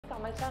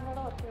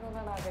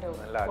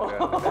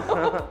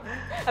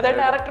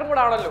ഡയറക്ടറും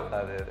കൂടെ ആണല്ലോ.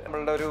 അതെ അതെ,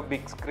 നമ്മളുടെ ഒരു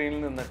ബിഗ് സ്ക്രീനിൽ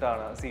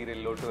നിന്നിട്ടാണ്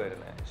സീരിയലിലോട്ട്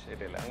വരുന്നത്,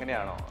 ശരിയല്ല?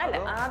 അങ്ങനെയാണോ? അല്ല,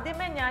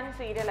 ആദ്യമേ ഞാൻ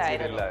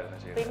സീരിയലായിരുന്നു,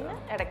 പിന്നെ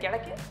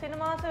ഇടയ്ക്കിടയ്ക്ക്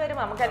സിനിമാസ് വരും.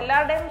 നമുക്ക്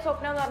എല്ലാവരുടെയും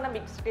സ്വപ്നം എന്ന് പറഞ്ഞാൽ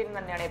ബിഗ് സ്ക്രീൻ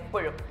തന്നെയാണ്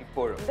എപ്പോഴും.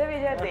 എന്താ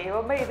വിചാരിച്ച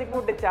ദൈവമേ, ഇത്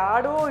കൊണ്ട്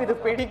ചാടുവോ, ഇത്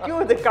പിടിക്കുവോ,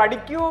 ഇത്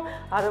കടിക്കുവോ,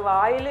 അത്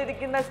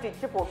വായിലിരിക്കുന്ന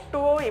സ്റ്റിച്ച്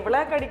പൊട്ടുവോ,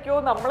 ഇവളെ കടിക്കുവോ,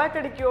 നമ്മളെ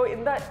കടിക്കുവോ,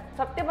 എന്താ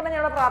സത്യം പറഞ്ഞാൽ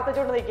ഞാൻ അവിടെ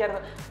പ്രാർത്ഥിച്ചുകൊണ്ട്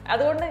നിൽക്കായിരുന്നു.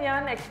 അതുകൊണ്ട്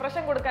ഞാൻ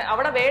എക്സ്പ്രഷൻ കൊടുക്കാൻ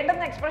അവിടെ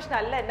വേണ്ടുന്ന എക്സ്പ്രഷൻ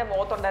അല്ല എന്റെ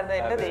മുഖത്തുണ്ടായിരുന്നത്.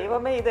 എന്റെ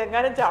ദൈവമേ, ഇത്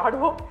എങ്ങാനും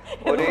ചാടുവോ,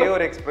 ഒറ്റ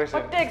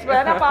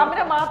എക്സ്പ്രഷൻ ആ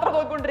പാമ്പിനെ മാത്രം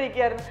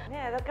നോക്കിക്കൊണ്ടിരിക്കുകയായിരുന്നു.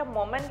 അതൊക്കെ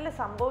മൊമെന്റിൽ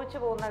സംഭവിച്ചു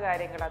പോകുന്ന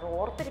കാര്യങ്ങൾ, അത്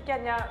ഓർത്തിരിക്കാൻ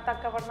ഞാൻ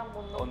തക്കവണ്ണം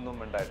ഒന്നും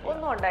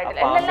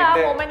ഉണ്ടായിട്ടില്ല. എല്ലാം ആ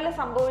മൊമെന്റിൽ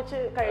സംഭവിച്ചു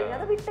കഴിഞ്ഞാൽ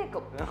അത്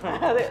വിട്ടേക്കും.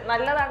 അത്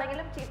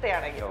നല്ലതാണെങ്കിലും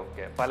ചീത്തയാണെങ്കിലും.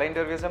 പല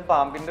ഇന്റർവ്യൂസിലും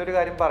പാമ്പിന്റെ ഒരു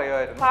കാര്യം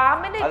പറയുമായിരുന്നു.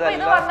 പാമ്പിന്റെ ഇപ്പൊ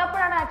ഇത്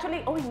പറഞ്ഞപ്പോഴാണ് ആക്ച്വലി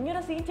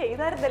ഇങ്ങനെ സീൻ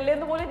ചെയ്തായിരുന്നല്ലേ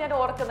എന്ന് പോലും ഞാൻ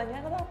ഓർക്കുന്നത്.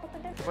 ഞാനത്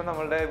ഇപ്പൊ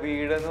നമ്മളുടെ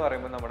വീട് എന്ന്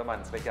പറയുമ്പോൾ നമ്മുടെ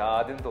മനസ്സിലേക്ക്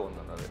ആദ്യം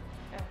തോന്നുന്നത്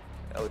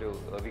ഒരു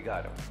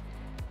വികാരം.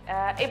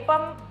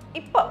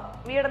 ഇപ്പം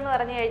വീടെന്ന്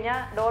പറഞ്ഞു കഴിഞ്ഞാൽ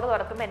ഡോറ്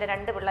തുറക്കുമ്പോൾ എന്റെ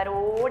 2 പിള്ളേർ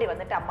ഓടി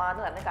വന്നിട്ട് അമ്മ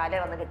എന്ന് പറഞ്ഞ് കാലേ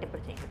വന്ന്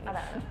കെട്ടിപ്പിടിച്ചേക്കും.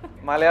 അതാണ്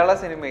മലയാള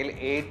സിനിമയിൽ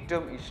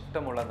ഏറ്റവും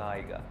ഇഷ്ടമുള്ള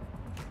നായിക.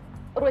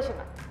 ഉർവശി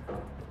മാം,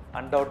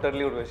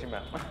 അൺഡൗട്ടഡ്ലി ഉർവശി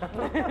മാം.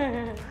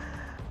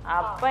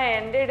 അപ്പൊ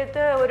എന്റെ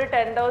അടുത്ത് ഒരു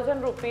 10,000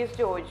 rupees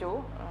ചോദിച്ചു.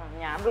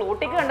 ഞാൻ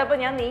ബ്ലൂട്ടിക്ക് കണ്ടപ്പോ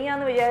ഞാൻ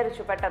നീയാന്ന്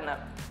വിചാരിച്ചു. പെട്ടെന്ന്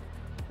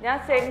ഞാൻ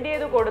സെൻഡ്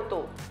ചെയ്ത്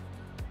കൊടുത്തു.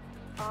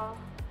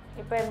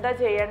 ഇപ്പൊ എന്താ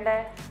ചെയ്യണ്ടേ?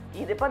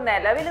 ഇതിപ്പോ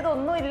നിലവിൽ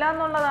ഇതൊന്നും ഇല്ല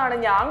എന്നുള്ളതാണ്.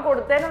 ഞാൻ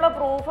കൊടുത്തതിനുള്ള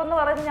പ്രൂഫ് എന്ന്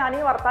പറയുന്നത് ഞാൻ ഈ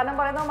വർത്താനം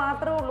പറയുന്നത്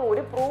മാത്രമേ ഉള്ളൂ.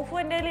 ഒരു പ്രൂഫും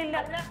എൻ്റെ കയ്യിലില്ല.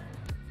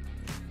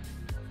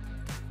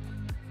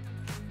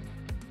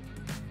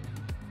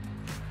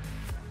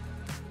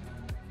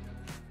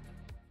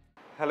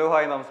 ഹലോ,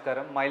 ഹായ്,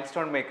 നമസ്കാരം.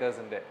 മൈൽസ്റ്റോൺ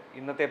മേക്കേഴ്സിന്റെ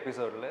ഇന്നത്തെ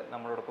എപ്പിസോഡിൽ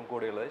നമ്മളോടൊപ്പം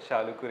കൂടിയുള്ളത്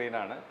ഷാലു കുര്യൻ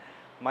ആണ്.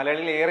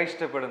 മലയാളികൾ ഏറെ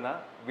ഇഷ്ടപ്പെടുന്ന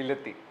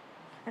വില്ലത്തി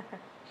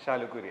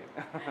ഷാലു കുര്യൻ.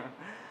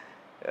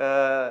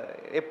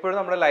 എപ്പോഴും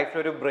നമ്മുടെ ലൈഫിൽ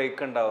ഒരു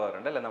ബ്രേക്ക്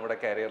ഉണ്ടാവാറുണ്ട് അല്ലെ? നമ്മുടെ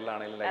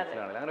കരിയറിലാണെങ്കിലും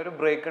ലൈഫിലാണെങ്കിലും അങ്ങനെ ഒരു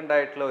ബ്രേക്ക്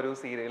ഉണ്ടായിട്ടുള്ള ഒരു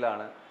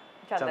സീരിയലാണ്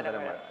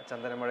ചന്ദനമഴ.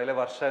 ചന്ദനമഴയിലെ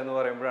വർഷ എന്ന്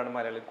പറയുമ്പോഴാണ്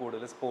മലയാളി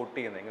കൂടുതൽ സ്പോട്ട്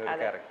ചെയ്യുന്നത് ഇങ്ങനെ ഒരു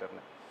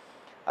ക്യാരക്ടറിന്.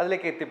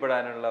 അതിലേക്ക്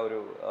എത്തിപ്പെടാനുള്ള ഒരു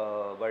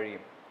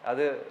വഴിയും,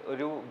 അത്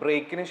ഒരു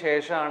ബ്രേക്കിന്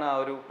ശേഷമാണ് ആ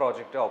ഒരു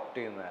പ്രോജക്റ്റ് ഓപ്റ്റ്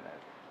ചെയ്യുന്നത്.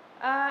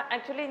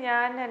 ആക്ച്വലി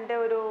ഞാൻ എൻ്റെ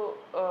ഒരു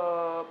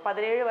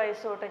 17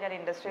 വയസ്സ് തൊട്ട് ഞാൻ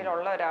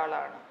ഇൻഡസ്ട്രിയിലുള്ള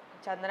ഒരാളാണ്.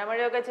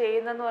 ചന്ദനമഴയൊക്കെ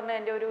ചെയ്യുന്നതെന്ന് പറഞ്ഞാൽ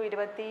എൻ്റെ ഒരു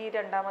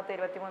 22ാമത്തെ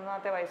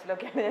 23ാമത്തെ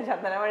വയസ്സിലൊക്കെയാണ് ഞാൻ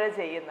ചന്ദനമഴ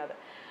ചെയ്യുന്നത്.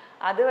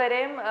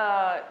 അതുവരെയും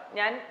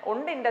ഞാൻ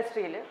ഉണ്ട്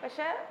ഇൻഡസ്ട്രിയിൽ,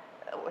 പക്ഷെ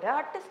ഒരു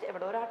ആർട്ടിസ്റ്റ്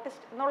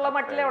എന്നുള്ള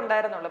മട്ടിലേ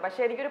ഉണ്ടായിരുന്നുള്ളൂ.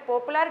 പക്ഷെ എനിക്കൊരു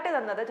പോപ്പുലാരിറ്റി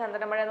തന്നത്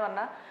ചന്ദനമഴ എന്ന്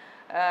പറഞ്ഞ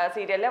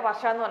സീരിയലിലെ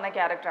വർഷ എന്ന് പറഞ്ഞ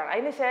ക്യാരക്ടറാണ്.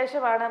 അതിന്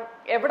ശേഷമാണ്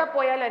എവിടെ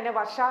പോയാലും എന്നെ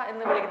വർഷ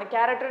എന്ന് വിളിക്കുന്നത്.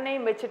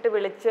 ക്യാരക്ടറിനെയും വെച്ചിട്ട്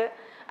വിളിച്ച്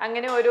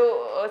അങ്ങനെ ഒരു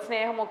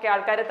സ്നേഹമൊക്കെ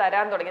ആൾക്കാർ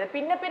തരാൻ തുടങ്ങിയത്.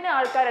 പിന്നെ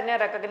ആൾക്കാർ എന്നെ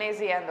റെക്കഗ്നൈസ്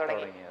ചെയ്യാൻ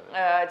തുടങ്ങി.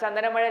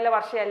 ചന്ദനമഴയിലെ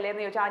വർഷയല്ലേ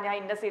എന്ന് ചോദിച്ചാൽ ഞാൻ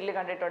ഇന്ന സീരിയൽ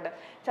കണ്ടിട്ടുണ്ട്,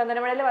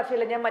 ചന്ദനമഴയിലെ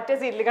വർഷയല്ലേ ഞാൻ മറ്റേ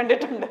സീരിയൽ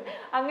കണ്ടിട്ടുണ്ട്.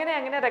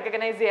 അങ്ങനെ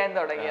റെക്കഗ്നൈസ് ചെയ്യാൻ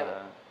തുടങ്ങിയത്.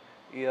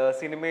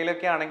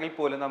 സിനിമയിലൊക്കെ ആണെങ്കിൽ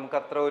പോലും നമുക്ക്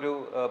അത്ര ഒരു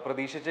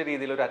പ്രതീക്ഷിച്ച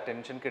രീതിയിൽ ഒരു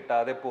അറ്റൻഷൻ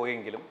കിട്ടാതെ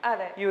പോയെങ്കിലും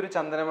ഈ ഒരു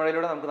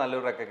ചന്ദനമഴയിലൂടെ നമുക്ക്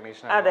നല്ലൊരു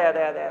റെക്കഗ്നേഷൻ.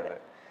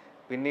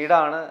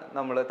 പിന്നീടാണ്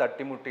നമ്മൾ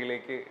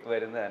തട്ടിമുട്ടിയിലേക്ക്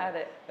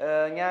വരുന്നത്.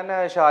 ഞാൻ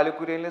ഷാലു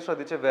കുര്യനിൽ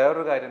ശ്രദ്ധിച്ച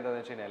വേറൊരു കാര്യം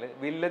എന്താണെന്ന് വെച്ച് കഴിഞ്ഞാൽ,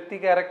 വില്ലത്തി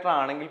ക്യാരക്ടർ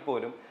ആണെങ്കിൽ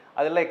പോലും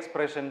അതിലുള്ള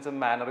എക്സ്പ്രഷൻസും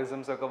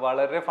മാനറിസംസും ഒക്കെ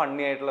വളരെ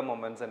ഫണ്ണി ആയിട്ടുള്ള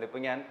മൊമെന്റ്സ് ഉണ്ട്.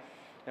 ഇപ്പം ഞാൻ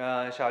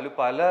ഷാലു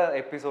പല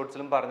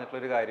എപ്പിസോഡ്സിലും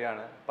പറഞ്ഞിട്ടുള്ളൊരു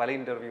കാര്യമാണ്, പല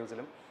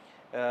ഇൻ്റർവ്യൂസിലും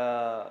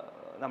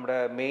നമ്മുടെ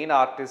മെയിൻ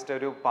ആർട്ടിസ്റ്റ്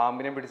ഒരു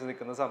പാമ്പിനെ പിടിച്ച്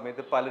നിൽക്കുന്ന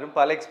സമയത്ത് പലരും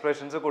പല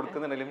എക്സ്പ്രഷൻസ്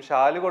കൊടുക്കുന്നുണ്ടെങ്കിലും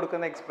ഷാലു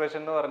കൊടുക്കുന്ന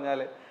എക്സ്പ്രഷൻ എന്ന്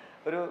പറഞ്ഞാൽ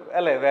ഒരു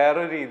അല്ലേ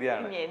വേറൊരു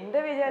രീതിയാണ്. എന്റെ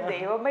വിചാരം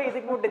ദൈവമേ, ഇത്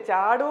കൊണ്ട്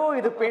ചാടുവോ,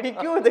 ഇത്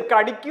പിടിക്കുവോ, ഇത്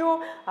കടിക്കുവോ,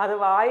 അത്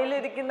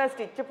വായിലിരിക്കുന്ന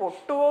സ്റ്റിച്ച്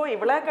പൊട്ടുവോ,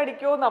 ഇവളെ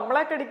കടിക്കുവോ,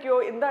 നമ്മളെ കടിക്കുവോ,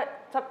 എന്താ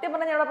സത്യം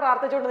പറഞ്ഞാൽ ഞാൻ അവിടെ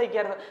പ്രാർത്ഥിച്ചുകൊണ്ട്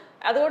നിൽക്കായിരുന്നു.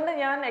 അതുകൊണ്ട്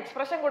ഞാൻ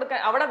എക്സ്പ്രഷൻ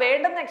കൊടുക്കാൻ അവിടെ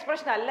വേണ്ടുന്ന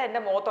എക്സ്പ്രഷൻ അല്ല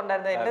എന്റെ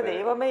മുഖത്തുണ്ടായിരുന്നത്. എന്റെ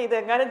ദൈവമേ, ഇത്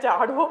എങ്ങാനും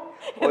ചാടുവോ,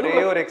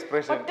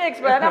 ഒറ്റ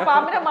എക്സ്പ്രഷൻ ആ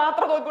പാമ്പിനെ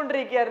മാത്രം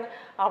നോക്കിക്കൊണ്ടിരിക്കുകയായിരുന്നു.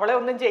 അവളെ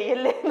ഒന്നും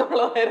ചെയ്യല്ലേ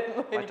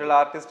എന്നുള്ളതായിരുന്നു. മറ്റുള്ള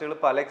ആർട്ടിസ്റ്റുകൾ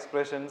പല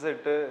എക്സ്പ്രഷൻസ്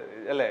ഇട്ട്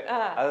അല്ലേ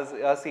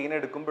ആ സീൻ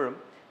എടുക്കുമ്പോഴും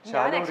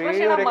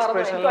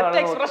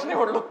എക്സ്പ്രഷനേ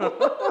ഉള്ളൂ.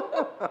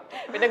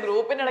 പിന്നെ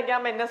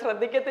ഗ്രൂപ്പിനിടയ്ക്കാകുമ്പോ എന്നെ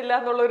ശ്രദ്ധിക്കത്തില്ല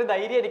എന്നുള്ള ഒരു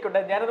ധൈര്യം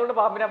എനിക്കുണ്ടായി. ഞാനതുകൊണ്ട്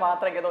പാമ്പിനെ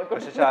മാത്രമേ നോക്കൂ.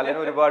 പക്ഷെ ശാലിനെ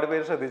ഒരുപാട്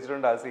പേര്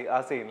ശ്രദ്ധിച്ചിട്ടുണ്ട് ആ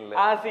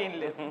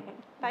സീനില്.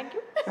 Thank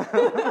you.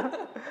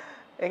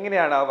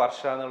 എങ്ങനെയാണ് ആ വർഷ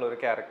എന്നുള്ള ഒരു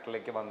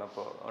ക്യാരക്ടറിലേക്ക്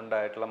വന്നപ്പോൾ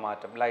ഉണ്ടായിട്ടുള്ള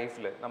മാറ്റം,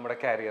 ലൈഫിൽ നമ്മുടെ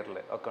കരിയറിൽ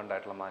ഒക്കെ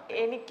ഉണ്ടായിട്ടുള്ള മാറ്റം?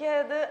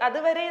 എനിക്കത്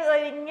അതുവരെ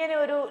ഇങ്ങനെ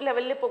ഒരു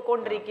ലെവലിൽ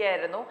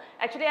പൊയ്ക്കൊണ്ടിരിക്കുകയായിരുന്നു.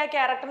 ആക്ച്വലി ആ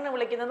ക്യാരക്ടറിനെ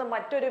വിളിക്കുന്നത്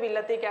മറ്റൊരു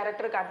വില്ലത്തി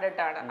ക്യാരക്ടർ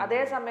കണ്ടിട്ടാണ്.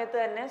 അതേ സമയത്ത്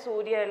തന്നെ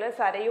സൂര്യയില്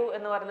സരയു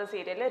എന്ന് പറയുന്ന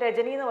സീരിയല്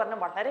രജനി എന്ന് പറഞ്ഞ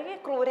വളരെ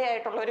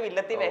ക്രൂരയായിട്ടുള്ള ഒരു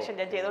വില്ലത്തി വേഷം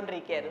ഞാൻ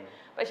ചെയ്തുകൊണ്ടിരിക്കുകയായിരുന്നു.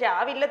 പക്ഷെ ആ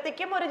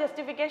വില്ലത്തിക്കും ഒരു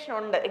ജസ്റ്റിഫിക്കേഷൻ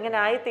ഉണ്ട്, ഇങ്ങനെ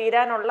ആയി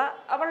തീരാനുള്ള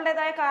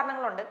അവളുടേതായ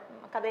കാരണങ്ങളുണ്ട്.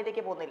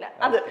 കഥയിലേക്ക് പോകുന്നില്ല.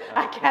 അത്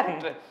ആ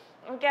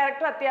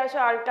ക്യാരക്ടർ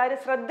അത്യാവശ്യം ആൾക്കാർ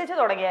ശ്രദ്ധിച്ചു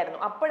തുടങ്ങിയായിരുന്നു.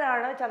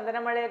 അപ്പോഴാണ്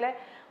ചന്ദനമഴയിലെ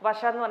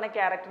വർഷ എന്ന് പറഞ്ഞ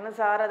ക്യാരക്ടറിന്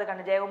സാർ അത്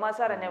കണ്ട്, ജയകുമാർ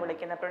സാർ എന്നെ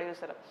വിളിക്കുന്ന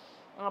പ്രൊഡ്യൂസർ.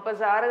 അപ്പൊ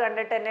സാറ്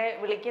കണ്ടിട്ട് എന്നെ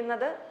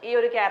വിളിക്കുന്നത് ഈ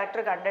ഒരു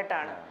ക്യാരക്ടർ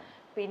കണ്ടിട്ടാണ്.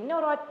 പിന്നെ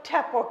ഒരൊറ്റ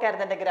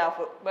പോക്കായിരുന്നു എൻ്റെ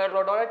ഗ്രാഫ്,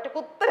 വേളോട് ഒരൊറ്റ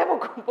കുത്തനെ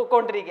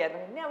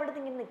പൊക്കോണ്ടിരിക്കുകയായിരുന്നു. പിന്നെ അവിടെ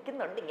നിന്ന് ഇങ്ങനെ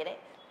നിൽക്കുന്നുണ്ട്, ഇങ്ങനെ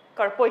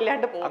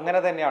കുഴപ്പമില്ലാണ്ട് പോകും. അങ്ങനെ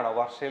തന്നെയാണോ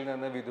വർഷയിൽ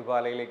നിന്ന്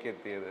വിധുബാലയിലേക്ക്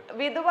എത്തിയത്?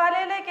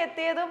 വിധുബാലയിലേക്ക്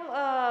എത്തിയതും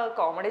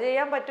കോമഡി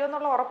ചെയ്യാൻ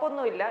പറ്റുമെന്നുള്ള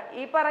ഉറപ്പൊന്നുമില്ല.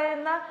 ഈ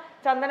പറയുന്ന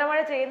ചന്ദനമഴ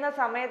ചെയ്യുന്ന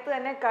സമയത്ത്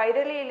തന്നെ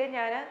കൈരളിയിൽ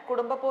ഞാൻ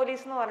കുടുംബ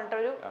പോലീസ് എന്ന്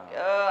പറഞ്ഞിട്ടൊരു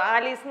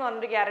ആലീസ് എന്ന്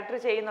പറഞ്ഞൊരു ക്യാരക്ടർ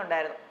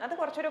ചെയ്യുന്നുണ്ടായിരുന്നു. അത്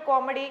കുറച്ചൊരു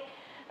കോമഡി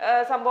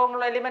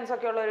സംഭവങ്ങളും എലിമെന്റ്സ്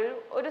ഒക്കെ ഉള്ള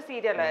ഒരു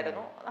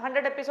സീരിയലായിരുന്നു.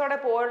 100 എപ്പിസോഡെ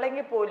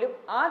പോയില്ലെങ്കിൽ പോലും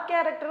ആ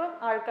ക്യാരക്ടറും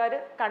ആൾക്കാർ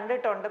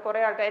കണ്ടിട്ടുണ്ട്. കുറെ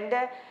ആൾക്കാർ,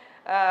 എൻ്റെ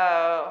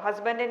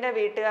ഹസ്ബൻഡിന്റെ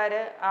വീട്ടുകാർ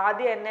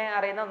ആദ്യം എന്നെ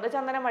അറിയുന്ന ഒന്ന്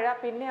ചന്ദനമഴ,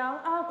 പിന്നെ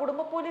ആ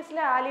കുടുംബ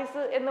പോലീസിലെ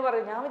ആലീസ് എന്ന്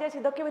പറയും. ഞാൻ വിചാരിച്ചു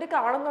ഇതൊക്കെ ഇവർ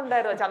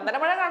കാണുന്നുണ്ടായിരുന്നോ,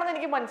 ചന്ദനമഴ കാണുന്ന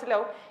എനിക്ക്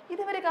മനസ്സിലാവും,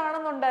 ഇവർ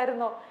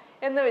കാണുന്നുണ്ടായിരുന്നോ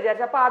എന്ന്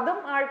വിചാരിച്ചു. അപ്പൊ അതും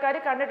ആൾക്കാർ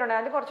കണ്ടിട്ടുണ്ട്.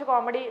 അതിന് കുറച്ച്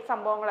കോമഡി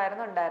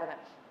സംഭവങ്ങളായിരുന്നു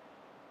ഉണ്ടായിരുന്നത്.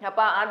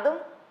 അപ്പൊ അതും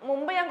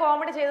മുമ്പ് ഞാൻ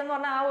കോമഡി ചെയ്തെന്ന്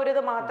പറഞ്ഞാൽ ആ ഒരു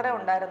ഇത് മാത്രമേ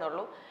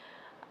ഉണ്ടായിരുന്നുള്ളൂ.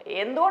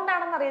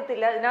 എന്തുകൊണ്ടാണെന്ന്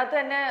അറിയത്തില്ല. ഇതിനകത്ത്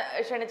തന്നെ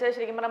ക്ഷണിച്ചത്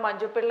ശരിക്കും പറഞ്ഞാൽ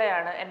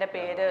മഞ്ജുപിള്ളയാണ് എൻ്റെ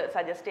പേര്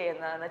സജസ്റ്റ്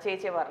ചെയ്യുന്നതെന്ന്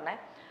ചേച്ചി പറഞ്ഞേ.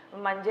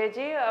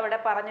 മഞ്ചേച്ചി അവിടെ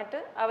പറഞ്ഞിട്ട്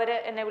അവര്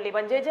എന്നെ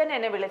മഞ്ചേച്ചി തന്നെ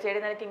എന്നെ വിളിച്ചേടി,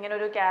 നിനക്ക് ഇങ്ങനെ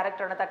ഒരു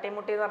ക്യാരക്ടർ ഉണ്ട്,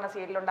 തട്ടിമുട്ടി എന്ന് പറഞ്ഞ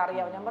സീരിയലുണ്ട്,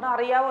 അറിയാവോ? ഞാൻ പറഞ്ഞു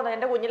അറിയാവോ,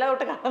 എൻ്റെ കുഞ്ഞിലെ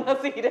തൊട്ട് കാണുന്ന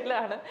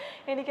സീരിയലാണ്,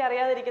 എനിക്ക്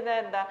അറിയാതിരിക്കുന്നത്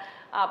എന്താ.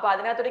 അപ്പൊ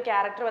അതിനകത്തൊരു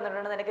ക്യാരക്ടർ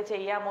വന്നിട്ടുണ്ട്, നിനക്ക്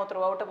ചെയ്യാമോ,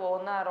 ത്രൂ ഔട്ട്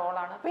പോകുന്ന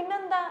റോളാണ്.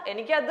 പിന്നെന്താ,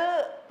 എനിക്കത്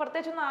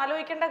പ്രത്യേകിച്ചൊന്നും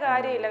ആലോചിക്കേണ്ട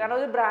കാര്യമില്ല, കാരണം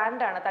ഒരു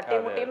ബ്രാൻഡാണ്,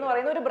 തട്ടിമുട്ടി എന്ന്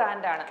പറയുന്ന ഒരു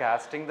ബ്രാൻഡാണ്.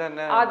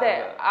 അതെ,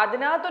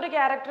 അതിനകത്തൊരു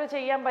ക്യാരക്ടർ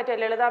ചെയ്യാൻ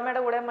പറ്റും.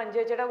 ലളിതാമ്മയുടെ കൂടെ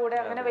മഞ്ചേച്ചിയുടെ കൂടെ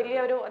അങ്ങനെ വലിയ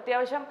ഒരു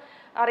അത്യാവശ്യം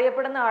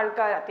അറിയപ്പെടുന്ന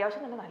ആൾക്കാർ,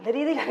 അത്യാവശ്യം തന്നെ നല്ല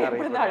രീതിയിൽ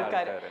അറിയപ്പെടുന്ന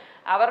ആൾക്കാർ,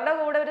 അവരുടെ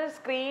കൂടെ ഒരു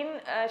സ്ക്രീൻ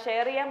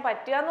ഷെയർ ചെയ്യാൻ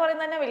പറ്റുക എന്ന്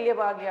പറയുന്നത് തന്നെ വലിയ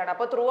ഭാഗ്യമാണ്.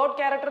 അപ്പൊ ത്രൂ ഔട്ട്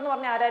ക്യാരക്ടർ എന്ന്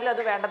പറഞ്ഞാൽ ആരായാലും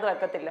അത് വേണ്ടത്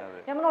വെക്കത്തില്ല.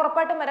 ഞാൻ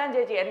ഉറപ്പായിട്ടും വരാൻ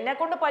ചേച്ചി, എന്നെ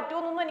കൊണ്ട്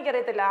പറ്റുമെന്നൊന്നും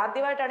എനിക്കറിയത്തില്ല.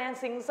 ആദ്യമായിട്ടാണ് ഞാൻ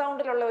സിംഗ്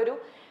സൗണ്ടിലുള്ള ഒരു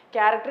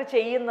ക്യാരക്ടർ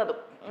ചെയ്യുന്നതും.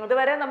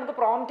 ഇതുവരെ നമുക്ക്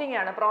പ്രോംപ്റ്റിംഗ്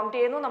ആണ്, പ്രോംപ്റ്റ്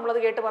ചെയ്യുന്നു, നമ്മളത്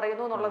കേട്ട്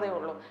പറയുന്നു എന്നുള്ളതേ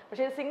ഉള്ളൂ.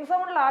 പക്ഷേ സിംഗ്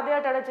സൗണ്ടിൽ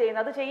ആദ്യമായിട്ടാണ്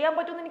ചെയ്യുന്നത്. അത് ചെയ്യാൻ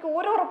പറ്റുമെന്ന് എനിക്ക്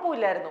ഒരു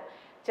ഉറപ്പുമില്ലായിരുന്നു.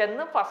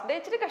 ചെന്ന് ഫസ്റ്റ് ഡേ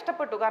ഇച്ചിരി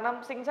കഷ്ടപ്പെട്ടു, കാരണം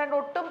സിംഗ് സൗണ്ട്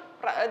ഒട്ടും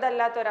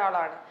ഇതല്ലാത്ത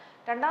ഒരാളാണ്.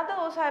 രണ്ടാമത്തെ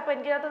ദിവസം ആയപ്പോൾ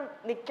എനിക്കത്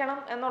നിൽക്കണം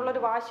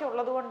എന്നുള്ളൊരു വാശി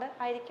ഉള്ളത് കൊണ്ട്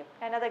ആയിരിക്കും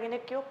ഞാനത്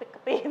എങ്ങനെയൊക്കെയോ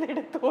പിക്കപ്പ്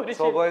ചെയ്തെടുത്തു.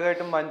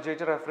 സ്വാഭാവികമായിട്ടും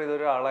മഞ്ജുച്ച് റെഫർ ചെയ്ത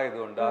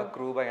ഒരാളായതുകൊണ്ട് ആ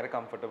ക്രൂ ഭയങ്കര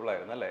കംഫർട്ടബിൾ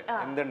ആയിരുന്നു അല്ലേ?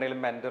 എന്തുണ്ടെങ്കിലും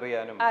മെന്റർ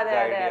ചെയ്യാനും. അതെ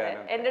അതെ അതെ,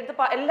 എൻ്റെ അടുത്ത്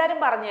എല്ലാവരും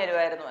പറഞ്ഞു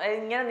തരുമായിരുന്നു,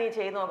 ഇങ്ങനെ നീ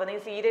ചെയ്ത് നോക്കുക, നീ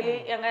സീരിയലി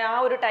അങ്ങനെ ആ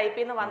ഒരു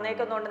ടൈപ്പിൽ നിന്ന്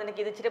വന്നേക്കുന്നതുകൊണ്ട്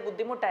നിനക്ക് ഇത് ഇച്ചിരി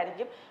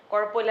ബുദ്ധിമുട്ടായിരിക്കും,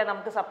 കുഴപ്പമില്ല,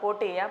 നമുക്ക്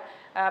സപ്പോർട്ട് ചെയ്യാം.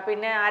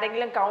 പിന്നെ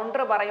ആരെങ്കിലും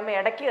കൗണ്ടർ പറയുമ്പോൾ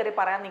ഇടയ്ക്ക് കയറി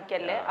പറയാൻ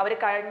നിൽക്കല്ലേ, അവർ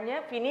കഴിഞ്ഞ്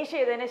ഫിനിഷ്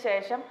ചെയ്തതിന്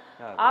ശേഷം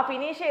ആ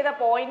ഫിനിഷ് ചെയ്ത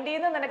പോയിന്റിൽ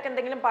നിന്ന് നിനക്ക്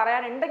എന്തെങ്കിലും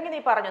പറയാനുണ്ടെങ്കിൽ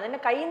നീ പറഞ്ഞു, നിന്നെ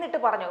കൈ നിട്ട്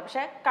പറഞ്ഞു,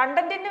 പക്ഷെ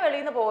കണ്ടന്റിന്റെ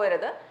വെളിയിൽ നിന്ന്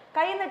പോകരുത്,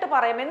 കൈ നിട്ട്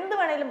പറയാം, എന്ത്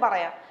വേണേലും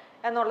പറയാം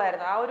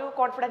എന്നുള്ളായിരുന്നു. ആ ഒരു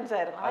കോൺഫിഡൻസ്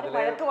ആയിരുന്നു. ആരും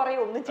വഴക്ക്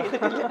പറയും ഒന്നും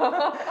ചെയ്തിട്ടില്ല.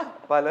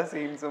 പല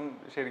സീൻസും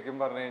ശരിക്കും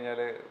പറഞ്ഞു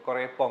കഴിഞ്ഞാല്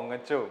കുറെ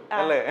പൊങ്ങച്ചവും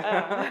അല്ലേ,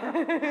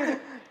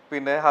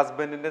 പിന്നെ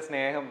ഹസ്ബൻഡിന്റെ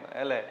സ്നേഹം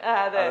അല്ലേ,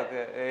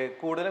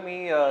 കൂടുതലും ഈ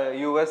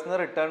US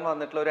റിട്ടേൺ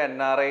വന്നിട്ടുള്ള ഒരു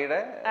NRIയുടെ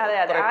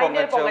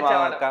പൊങ്ങച്ചവും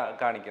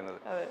കാണിക്കുന്നത്.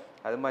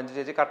 അത് മഞ്ജു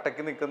ചേച്ചി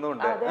കട്ടക്ക്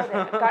നിൽക്കുന്നുണ്ട്.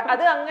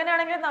 അത്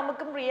അങ്ങനെയാണെങ്കിൽ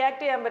നമുക്കും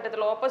റിയാക്ട് ചെയ്യാൻ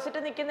പറ്റത്തില്ല. ഓപ്പോസിറ്റ്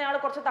നിൽക്കുന്ന ആൾ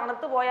കുറച്ച്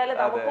തണുത്ത് പോയാൽ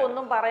നമുക്ക്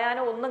ഒന്നും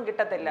പറയാനോ ഒന്നും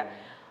കിട്ടത്തില്ല.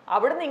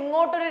 അവിടുന്ന്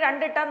ഇങ്ങോട്ടൊരു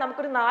 2 ഇട്ടാൽ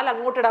നമുക്കൊരു 4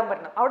 അങ്ങോട്ട് ഇടാൻ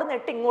പറ്റണം, അവിടുന്ന്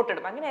 8 ഇങ്ങോട്ട്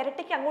ഇടും, അങ്ങനെ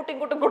ഇരട്ടിക്ക് അങ്ങോട്ടും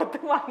ഇങ്ങോട്ടും കൊടുത്ത്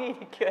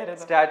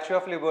വാങ്ങിയിരിക്കുവായിരുന്നു. സ്റ്റാച്യു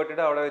ഓഫ്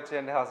ലിബർട്ടിയുടെ അവിടെ വെച്ച്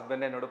എന്റെ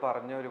ഹസ്ബൻഡ് എന്നോട്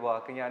പറഞ്ഞ ഒരു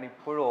വാക്ക് ഞാൻ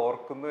ഇപ്പോഴും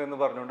ഓർക്കുന്നു എന്ന്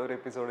പറഞ്ഞുകൊണ്ട് ഒരു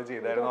എപ്പിസോഡ്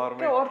ചെയ്തായിരുന്നു.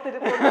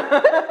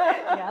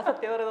 ഞാൻ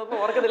സത്യം പറയുന്നത്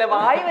ഓർക്കുന്നില്ല,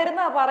 വായി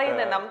വരുന്ന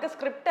പറയുന്നത്, നമുക്ക്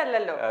സ്ക്രിപ്റ്റ്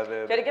അല്ലല്ലോ.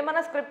 ശരിക്കും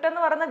പറഞ്ഞാൽ സ്ക്രിപ്റ്റ്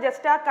എന്ന് പറയുന്നത്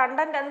ജസ്റ്റ് ആ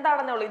കണ്ടന്റ്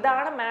എന്താണെന്നേ ഉള്ളൂ,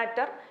 ഇതാണ്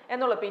മാറ്റർ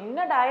എന്നുള്ളൂ.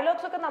 പിന്നെ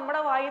ഡയലോഗ്സ് ഒക്കെ നമ്മുടെ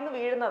വായിൽ നിന്ന്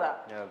വീഴുന്നതാ,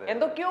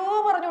 എന്തൊക്കെയോ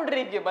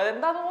പറഞ്ഞുകൊണ്ടിരിക്കും,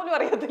 അതെന്താന്ന് പോലും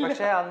അറിയത്തില്ല.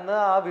 പക്ഷെ അന്ന്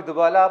ആ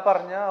വിധുബാല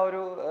പറഞ്ഞ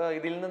ഒരു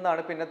ഇതിൽ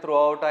നിന്നാണ് പിന്നെ ത്രൂ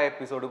ഔട്ട് ആ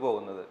എപ്പിസോഡ്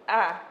പോകുന്നത്.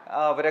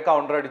 അവരെ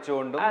കൗണ്ടർ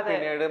അടിച്ചുകൊണ്ടും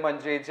പിന്നീട്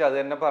മഞ്ജു ചേച്ചി അത്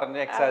തന്നെ പറഞ്ഞ്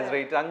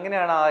എക്സാജറേറ്റ്,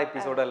 അങ്ങനെയാണ് ആ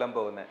എപ്പിസോഡ് എല്ലാം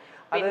പോകുന്നത്.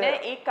 പിന്നെ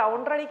ഈ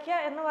കൗണ്ടർ അടിക്കുക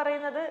എന്ന്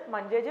പറയുന്നത്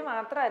മഞ്ജു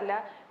മാത്രമല്ല,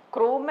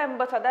 ക്രൂ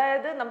മെമ്പേഴ്സ്,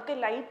 അതായത് നമുക്ക്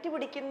ലൈറ്റ്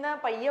പിടിക്കുന്ന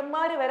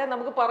പയ്യന്മാര് വരെ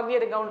നമുക്ക് പറഞ്ഞു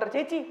തരും കൗണ്ടർ,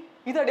 ചേച്ചി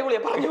ഇത്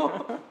അടിപൊളിയാ പറഞ്ഞു.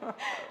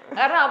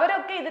 കാരണം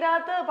അവരൊക്കെ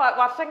ഇതിനകത്ത്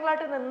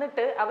വർഷങ്ങളായിട്ട്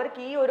നിന്നിട്ട്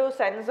അവർക്ക് ഈ ഒരു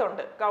സെൻസ്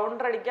ഉണ്ട്,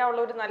 കൗണ്ടർ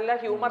അടിക്കാനുള്ള ഒരു നല്ല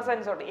ഹ്യൂമർ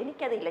സെൻസ് ഉണ്ട്.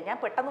 എനിക്കതില്ല, ഞാൻ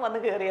പെട്ടെന്ന്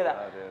വന്ന് കയറിയതാ.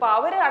 അപ്പൊ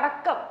അവര്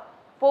അടക്കം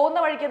പോകുന്ന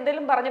വഴിക്ക്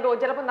എന്തെങ്കിലും പറഞ്ഞിട്ട് പോകും,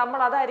 ചിലപ്പോൾ നമ്മൾ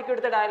അതായിരിക്കും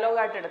എടുത്ത്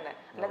ഡയലോഗായിട്ട് ഇടുന്നത്.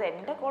 അല്ലാതെ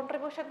എൻ്റെ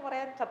കോൺട്രിബ്യൂഷൻ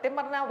പറയാൻ സത്യം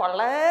പറഞ്ഞാൽ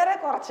വളരെ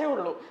കുറച്ചേ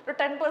ഉള്ളൂ, ഒരു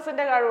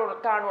 10%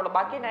 കാണുള്ളൂ.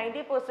 ബാക്കി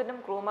 90%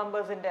 ക്രൂ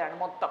മെമ്പേഴ്സിന്റെ ആണ്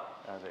മൊത്തം.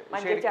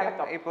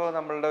 ഇപ്പൊ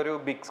നമ്മളുടെ ഒരു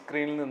ബിഗ്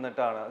സ്ക്രീനിൽ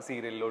നിന്നിട്ടാണ്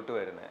സീരിയലിലോട്ട്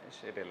വരുന്നത്,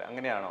 ശരിയല്ല?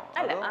 അങ്ങനെയാണോ?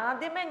 അല്ല,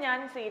 ആദ്യമേ ഞാൻ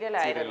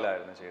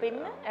സീരിയലായിരുന്നു,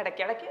 പിന്നെ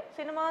ഇടയ്ക്കിടയ്ക്ക്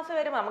സിനിമാസ്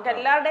വരും. നമുക്ക്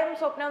എല്ലാവരുടെയും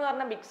സ്വപ്നം എന്ന്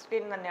പറഞ്ഞാൽ ബിഗ്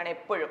സ്ക്രീൻ തന്നെയാണ്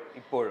എപ്പോഴും.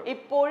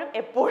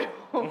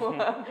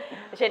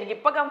 പക്ഷെ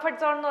എനിക്കിപ്പോ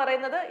കംഫർട്ട് സോൺ എന്ന്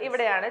പറയുന്നത്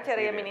ഇവിടെയാണ്,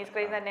 ചെറിയ മിനി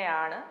സ്ക്രീൻ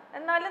തന്നെയാണ്.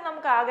 എന്നാലും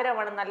നമുക്ക്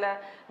ആഗ്രഹമാണ് നല്ല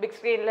ബിഗ്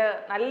സ്ക്രീനിൽ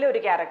നല്ലൊരു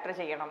ക്യാരക്ടർ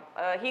ചെയ്യണം.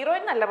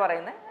 ഹീറോയിൻ നല്ല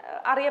പറയുന്നത്,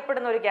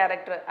 അറിയപ്പെടുന്ന ഒരു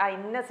ക്യാരക്ടർ, ആ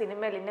ഇന്ന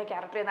സിനിമയിൽ ഇന്ന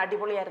ക്യാരക്ടർ ചെയ്യുന്ന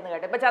അടിപൊളിയായിരുന്നു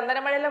കേട്ടോ. ഇപ്പൊ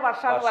ചന്ദനമഴയിലെ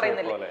വർഷ എന്ന്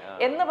പറയുന്നില്ലേ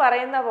എന്ന്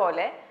പറയുന്ന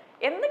പോലെ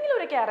എന്തെങ്കിലും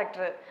ഒരു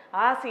ക്യാരക്ടർ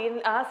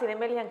ആ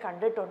സിനിമയിൽ ഞാൻ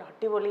കണ്ടിട്ടുണ്ട്,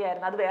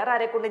 അടിപൊളിയായിരുന്നു, അത് വേറെ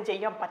ആരെ കൊണ്ടും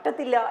ചെയ്യാൻ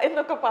പറ്റത്തില്ല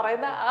എന്നൊക്കെ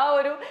പറയുന്ന ആ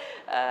ഒരു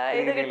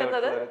ഇത്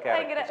കിട്ടുന്നത്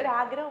ഭയങ്കര ഒരു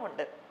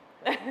ആഗ്രഹമുണ്ട്.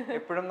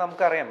 എപ്പോഴും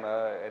നമുക്കറിയാം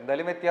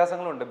എന്തായാലും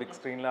വ്യത്യാസങ്ങളുണ്ട്, ബിഗ്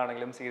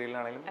സ്ക്രീനിലാണെങ്കിലും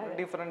സീരിയലിലാണെങ്കിലും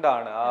ഡിഫറെൻ്റ്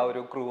ആണ് ആ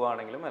ഒരു ക്രൂ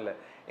ആണെങ്കിലും അല്ലേ.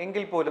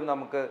 എങ്കിൽ പോലും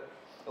നമുക്ക്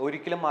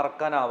ഒരിക്കലും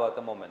മറക്കാനാവാത്ത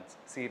മൊമെന്റ്സ്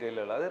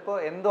സീരിയലുകൾ, അതിപ്പോൾ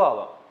എന്തോ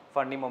ആവാം,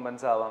 ഫണ്ണി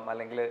മൊമെന്റ്സ് ആവാം,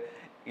 അല്ലെങ്കിൽ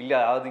ഇല്ല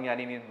അത് ഞാൻ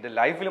ഇനി എൻ്റെ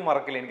ലൈഫിൽ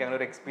മറക്കില്ല, എനിക്ക് അങ്ങനെ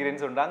ഒരു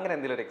എക്സ്പീരിയൻസ് ഉണ്ട്, അങ്ങനെ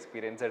എന്തെങ്കിലും ഒരു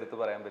എക്സ്പീരിയൻസ് എടുത്ത്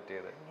പറയാൻ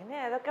പറ്റിയത്? ഇങ്ങനെ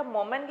അതൊക്കെ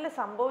മൊമെന്റിൽ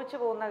സംഭവിച്ചു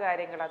പോകുന്ന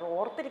കാര്യങ്ങൾ, അത്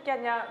ഓർത്തിരിക്കാൻ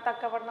ഞാൻ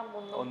തക്കവണ്ണം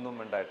ഒന്നും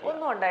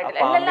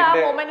ഉണ്ടായിട്ടില്ല. എല്ലാം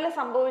ആ മൊമെന്റിൽ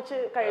സംഭവിച്ചു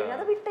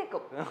കഴിഞ്ഞത്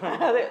വിട്ടേക്കും.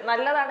 അത്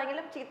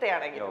നല്ലതാണെങ്കിലും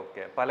ചീത്തയാണെങ്കിലും.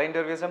 ഓക്കെ. പല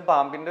ഇന്റർവ്യൂസിലും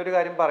പാമ്പിന്റെ ഒരു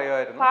കാര്യം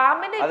പറയുമായിരുന്നു.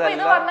 പാമ്പിന്റെ ഇപ്പൊ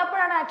ഇത്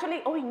വന്നപ്പോഴാണ് ആക്ച്വലി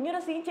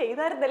ഇങ്ങനെ സീൻ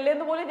ചെയ്തായിരുന്നല്ലേ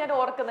എന്ന് പോലും ഞാൻ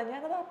ഓർക്കുന്നത്.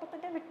 ഞാനത് അപ്പൊ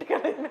തന്നെ വിട്ട്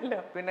കളയുന്നല്ലോ.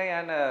 പിന്നെ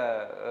ഞാൻ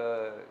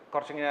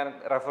കുറച്ച് ഞാൻ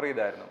റെഫർ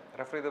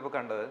ചെയ്തപ്പോൾ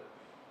കണ്ടത്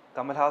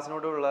കമൽ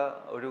ഹാസനോടുള്ള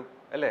ഒരു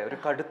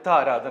കടുത്ത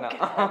ആരാധന.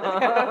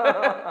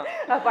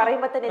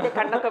 പറയുമ്പോ തന്നെ എന്റെ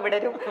കണ്ണൊക്കെ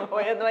വിടരും.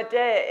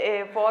 മറ്റേ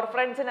ഫോർ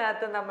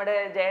ഫ്രണ്ട്സിനകത്ത് നമ്മുടെ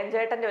ജയൻ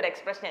ചേട്ടന്റെ ഒരു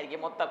എക്സ്പ്രഷൻ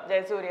ആയിരിക്കും മൊത്തം,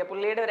 ജയസൂര്യ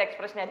പുള്ളിയുടെ ഒരു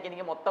എക്സ്പ്രഷൻ ആയിരിക്കും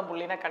എനിക്ക് മൊത്തം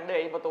പുള്ളിനെ കണ്ടു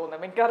കഴിയുമ്പോൾ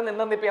തോന്നുന്നത്. മിക്കവാറും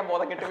നിന്നിപ്പോ ഞാൻ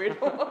ബോധം കെട്ട്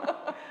വീഴും.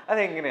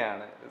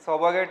 അതെങ്ങനെയാണ്?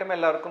 സ്വാഭാവികമായിട്ടും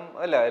എല്ലാവർക്കും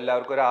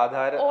ഒരു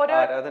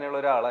ആരാധനയുള്ള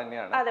ഒരാൾ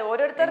തന്നെയാണ്. അതെ,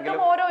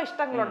 ഓരോരുത്തർക്കും ഓരോ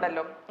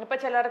ഇഷ്ടങ്ങളുണ്ടല്ലോ. ഇപ്പൊ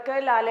ചിലർക്ക്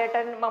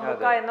ലാലേട്ടൻ,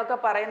 മമ്മൂക്ക എന്നൊക്കെ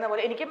പറയുന്ന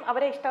പോലെ എനിക്കും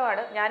അവരെ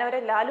ഇഷ്ടമാണ്. ഞാൻ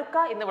അവരെ ലാലുക്ക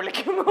എന്ന്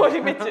വിളിക്കുന്നു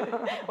ഒരുമിച്ച്.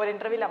 ഒരു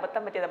ഇന്റർവ്യൂവിൽ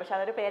അബദ്ധം പറ്റിയത്, പക്ഷെ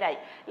അതൊരു പേരായി,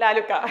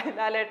 ലാലുക്ക,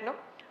 ലാലേട്ടനും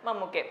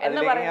മമ്മൂക്കയും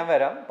എന്ന്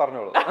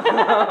പറഞ്ഞോളൂ.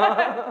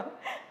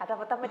 അത്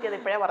അബദ്ധം പറ്റിയത്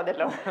ഇപ്പോഴേ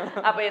പറഞ്ഞല്ലോ.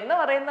 അപ്പൊ എന്ന്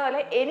പറയുന്ന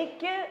പോലെ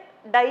എനിക്ക്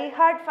ഡൈ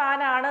ഹാർഡ് ഫാൻ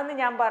ആണെന്ന്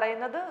ഞാൻ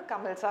പറയുന്നത്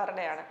കമൽ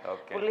സാറിനെയാണ്.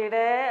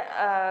 പുള്ളിയുടെ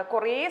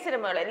കുറേ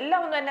സിനിമകൾ എല്ലാം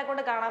ഒന്നും എന്നെ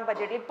കൊണ്ട് കാണാൻ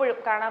പറ്റിയിട്ടില്ല, ഇപ്പോഴും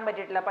കാണാൻ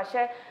പറ്റിയിട്ടില്ല.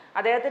 പക്ഷെ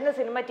അദ്ദേഹത്തിന്റെ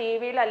സിനിമ ടി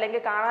വിയിൽ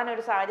അല്ലെങ്കിൽ കാണാൻ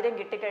ഒരു സാഹചര്യം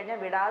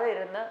കിട്ടിക്കഴിഞ്ഞാൽ വിടാതെ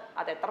ഇരുന്ന്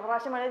അത് എത്ര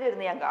പ്രാവശ്യം വേണമെങ്കിലും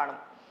ഇരുന്ന് ഞാൻ കാണും.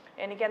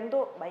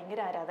 എനിക്കെന്തോ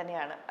ഭയങ്കര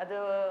ആരാധനയാണ്. അത്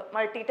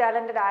മൾട്ടി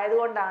ടാലന്റഡ്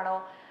ആയതുകൊണ്ടാണോ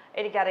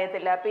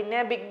എനിക്കറിയത്തില്ല. പിന്നെ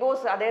ബിഗ്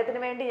ബോസ്, അദ്ദേഹത്തിന്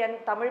വേണ്ടി ഞാൻ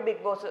തമിഴ്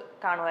ബിഗ് ബോസ്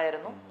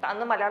കാണുമായിരുന്നു.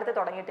 അന്ന് മലയാളത്തിൽ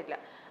തുടങ്ങിയിട്ടില്ല.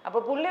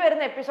 അപ്പോൾ പുള്ളി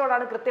വരുന്ന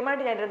എപ്പിസോഡാണ്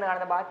കൃത്യമായിട്ട് ഞാൻ ഇരുന്ന്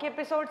കാണുന്നത്. ബാക്കി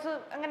എപ്പിസോഡ്സ്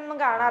അങ്ങനെയൊന്നും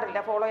കാണാറില്ല,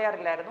 ഫോളോ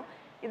ചെയ്യാറില്ലായിരുന്നു.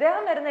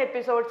 ഇദ്ദേഹം വരുന്ന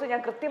എപ്പിസോഡ്സ്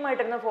ഞാൻ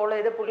കൃത്യമായിട്ടിരുന്ന് ഫോളോ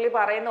ചെയ്ത് പുള്ളി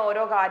പറയുന്ന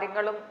ഓരോ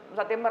കാര്യങ്ങളും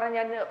സത്യം പറഞ്ഞാൽ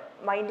ഞാൻ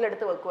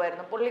മൈൻഡിലെടുത്ത്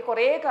വെക്കുമായിരുന്നു. പുള്ളി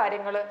കുറേ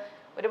കാര്യങ്ങൾ,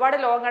 ഒരുപാട്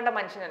ലോകം കണ്ട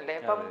മനുഷ്യനല്ലേ,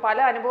 അപ്പം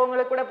പല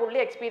അനുഭവങ്ങളിൽ കൂടെ പുള്ളി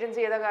എക്സ്പീരിയൻസ്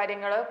ചെയ്ത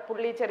കാര്യങ്ങൾ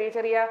പുള്ളി ചെറിയ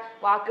ചെറിയ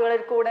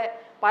വാക്കുകളിൽ കൂടെ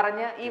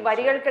പറഞ്ഞ് ഈ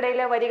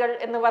വരികൾക്കിടയിലെ വരികൾ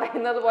എന്ന്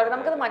പറയുന്നത് പോലെ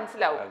നമുക്കത്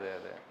മനസ്സിലാവും.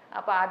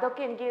 അപ്പൊ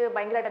അതൊക്കെ എനിക്ക്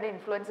ഭയങ്കരമായിട്ട് എന്നെ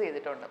ഇൻഫ്ലുവൻസ്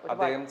ചെയ്തിട്ടുണ്ട്.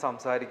 അദ്ദേഹം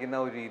സംസാരിക്കുന്ന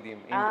ഒരു രീതിയും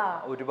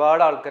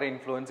ഒരുപാട് ആൾക്കാരെ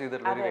ഇൻഫ്ലുവൻസ്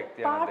ചെയ്തിട്ടുള്ള ഒരു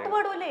വ്യക്തിയാണ്. പാട്ട്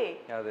പാടൂലേ,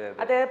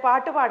 അതെ,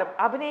 പാട്ട് പാടും,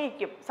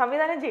 അഭിനയിക്കും,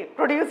 സംവിധാനം ചെയ്യും,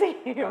 പ്രൊഡ്യൂസ്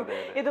ചെയ്യും,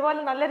 ഇതുപോലെ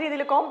നല്ല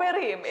രീതിയിൽ കോമ്പയർ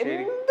ചെയ്യും.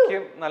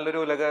 ശരിക്കും നല്ലൊരു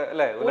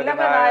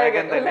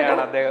ഉലകനായകൻ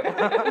തന്നെയാണ് അദ്ദേഹം.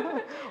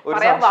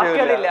 പറയാൻ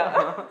വാക്കുകളില്ല.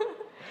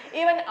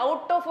 ഈവൻ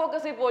ഔട്ട് ഓഫ്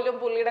ഫോക്കസിൽ പോലും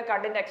പുള്ളിയുടെ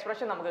കണ്ണിന്റെ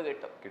എക്സ്പ്രഷൻ നമുക്ക്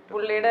കിട്ടും.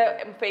 പുള്ളിയുടെ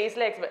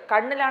ഫേസിലെ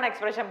കണ്ണിലാണ്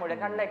എക്സ്പ്രഷൻ മുഴുവൻ,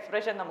 കണ്ണിന്റെ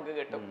എക്സ്പ്രഷൻ നമുക്ക്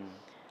കിട്ടും.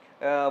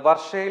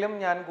 വർഷയിലും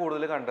ഞാൻ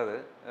കൂടുതൽ കണ്ടത്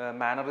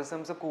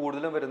മാനറിസംസ്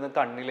കൂടുതലും വരുന്നത്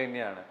കണ്ണിൽ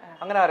തന്നെയാണ്.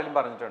 അങ്ങനെ ആരെങ്കിലും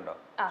പറഞ്ഞിട്ടുണ്ടോ?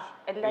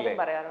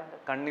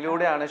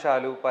 കണ്ണിലൂടെയാണ്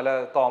ഷാലു പല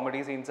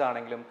കോമഡി സീൻസ്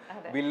ആണെങ്കിലും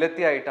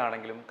വില്ലത്തി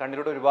ആയിട്ടാണെങ്കിലും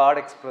കണ്ണിലൂടെ ഒരുപാട്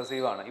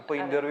എക്സ്പ്രസീവ് ആണ്. ഇപ്പൊ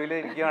ഇന്റർവ്യൂവിൽ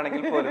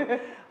ഇരിക്കുകയാണെങ്കിൽ പോലും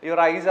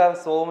your eyes are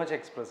so much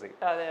expressive.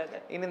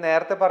 ഇനി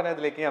നേരത്തെ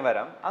പറഞ്ഞതിലേക്ക് ഞാൻ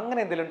വരാം. അങ്ങനെ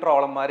എന്തെങ്കിലും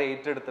ട്രോളർമാർ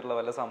ഏറ്റെടുത്തിട്ടുള്ള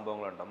വല്ല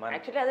സംഭവങ്ങളുണ്ടോ?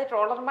 ആക്ച്വലി അത്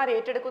ട്രോളർമാർ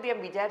ഏറ്റെടുക്കുന്നത്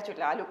ഞാൻ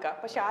വിചാരിച്ചില്ല ആലുക്ക,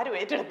 പക്ഷെ ആരും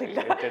ഏറ്റെടുത്തില്ല.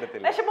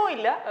 വിഷമവും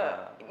ഇല്ല.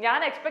 ഞാൻ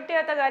എക്സ്പെക്ട്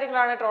ചെയ്യാത്ത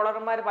കാര്യങ്ങളാണ്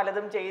ട്രോളർമാർ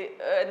പലതും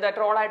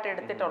ട്രോളായിട്ട്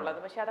എടുത്തിട്ടുള്ളത്.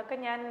 പക്ഷെ അതൊക്കെ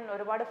ഞാൻ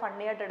ഒരുപാട്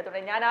ഫണ്ണി ആയിട്ട്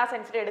എടുത്തിട്ടുണ്ട്. ഞാൻ ആ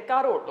സെൻസിൽ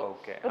എടുക്കാറുള്ളൂ.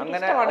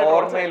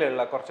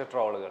 ഓർമ്മയിലുള്ള കുറച്ച്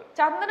ട്രോളുകൾ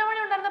ചന്ദനമണി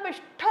ഉണ്ടായിരുന്നപ്പോ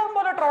ഇഷ്ടം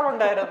പോലെ ട്രോൾ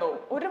ഉണ്ടായിരുന്നു,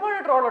 ഒരുപാട്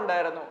ട്രോൾ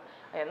ഉണ്ടായിരുന്നു.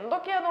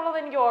 എന്തൊക്കെയാന്നുള്ളത്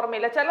എനിക്ക്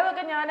ഓർമ്മയില്ല.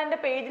 ചിലതൊക്കെ ഞാൻ എന്റെ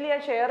പേജിൽ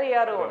ഞാൻ ഷെയർ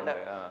ചെയ്യാറുമുണ്ട്,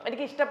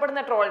 എനിക്ക്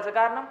ഇഷ്ടപ്പെടുന്ന ട്രോൾസ്.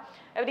 കാരണം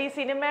അവർ ഈ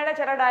സിനിമയുടെ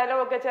ചില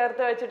ഡയലോഗ് ഒക്കെ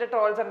ചേർത്ത് വെച്ചിട്ട്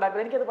ട്രോൾസ്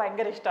ഉണ്ടാക്കും. എനിക്കത്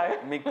ഭയങ്കര ഇഷ്ടമായി.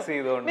 മിക്സ്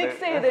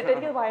ചെയ്തിട്ട്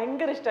എനിക്കത്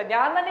ഭയങ്കര ഇഷ്ടം.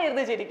 ഞാൻ തന്നെ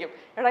ഇരുന്ന് ചിരിക്കും,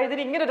 എടാ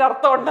ഇതിന് ഇങ്ങനെ ഒരു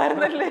അർത്ഥം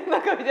ഉണ്ടായിരുന്നല്ലേ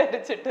എന്നൊക്കെ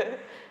വിചാരിച്ചിട്ട്.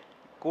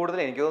 കൂടുതൽ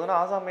എനിക്ക് തോന്നുന്നു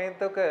ആ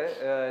സമയത്തൊക്കെ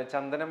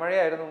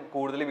ചന്ദനമഴയായിരുന്നു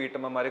കൂടുതൽ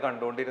വീട്ടമ്മമാര്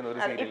കണ്ടുകൊണ്ടിരുന്ന ഒരു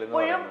സീരിയൽ.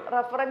 ഇപ്പോഴും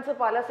റെഫറൻസ്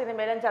പല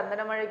സിനിമയിലും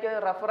ചന്ദനമഴയ്ക്ക്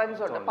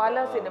റെഫറൻസ് ഉണ്ട്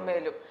പല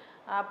സിനിമയിലും.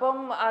 അപ്പം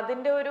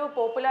അതിന്റെ ഒരു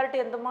പോപ്പുലാരിറ്റി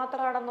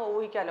എന്തുമാത്രമാണെന്ന്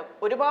ഊഹിക്കാലോ.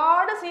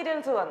 ഒരുപാട്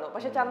സീരിയൽസ് വന്നു,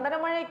 പക്ഷെ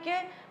ചന്ദനമഴയ്ക്ക്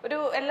ഒരു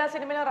എല്ലാ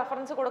സിനിമയിലും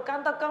റെഫറൻസ് കൊടുക്കാൻ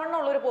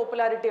തക്കവണ്ണമുള്ള ഒരു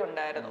പോപ്പുലാരിറ്റി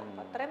ഉണ്ടായിരുന്നു.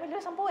 അത്രയും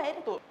വലിയൊരു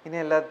സംഭവമായിരുന്നു. ഇനി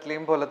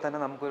എല്ലാത്തിലെയും പോലെ തന്നെ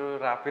നമുക്കൊരു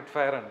റാപ്പിഡ്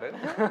ഫയർ ഉണ്ട്.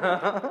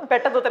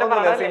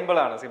 പെട്ടെന്ന് സിമ്പിൾ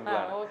ആണ്.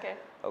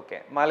 ഓക്കെ.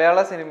 മലയാള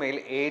സിനിമയിൽ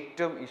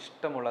ഏറ്റവും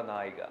ഇഷ്ടമുള്ള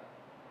നായിക?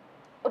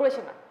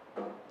 ഉർവശി മാം.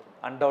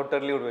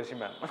 അൺഡൗട്ടഡ്ലി ഉർവശി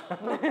മാം.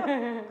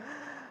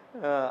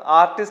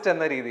 ആർട്ടിസ്റ്റ്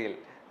എന്ന രീതിയിൽ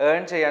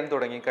ഏൺ ചെയ്യാൻ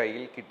തുടങ്ങി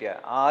കയ്യിൽ കിട്ടിയ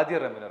ആദ്യ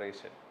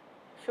റെമ്യൂണറേഷൻ?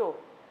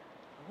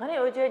 അങ്ങനെ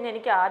ചോദിച്ചു കഴിഞ്ഞാൽ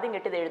എനിക്ക് ആദ്യം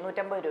കിട്ടിയത്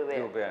 750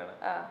 രൂപയാണ്.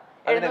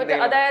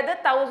 അതായത്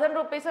 1000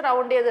 രൂപീസ്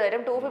റൗണ്ട് ചെയ്ത്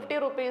തരും. 250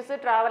 രൂപീസ്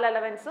ട്രാവൽ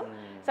അലവൻസും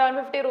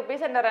 750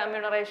 രൂപീസ് എന്റെ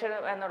റെമ്യൂണറേഷൻ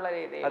എന്നുള്ള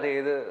രീതിയിൽ.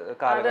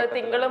 അത്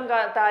തിങ്കളും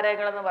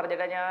താരങ്ങളും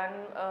പറഞ്ഞിട്ട് ഞാൻ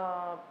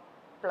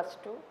പ്ലസ്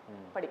ടു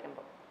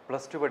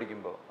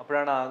പഠിക്കുമ്പോൾ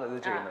അപ്പോഴാണ് ഇത്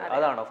ചെയ്യുന്നത്.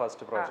 അതാണോ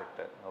ഫസ്റ്റ്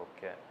പ്രോജക്റ്റ്?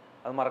 ഓക്കെ.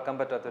 അത് മറക്കാൻ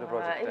പറ്റാത്തൊരു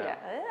പ്രോജക്റ്റ്,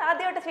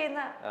 ആദ്യമായിട്ട്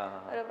ചെയ്യുന്ന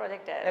ഒരു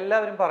പ്രോജക്റ്റ്.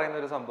 എല്ലാവരും പറയുന്ന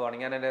ഒരു സംഭവമാണ്.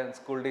 ഞാൻ എന്റെ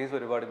സ്കൂൾ ഡേയ്സ്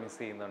ഒരുപാട് മിസ്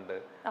ചെയ്യുന്നുണ്ട്.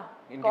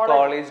 എനിക്ക്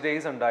കോളേജ്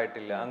ഡേയ്സ്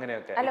ഉണ്ടായിട്ടില്ല.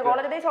 അങ്ങനെയൊക്കെ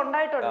കോളേജ് ഡേയ്സ്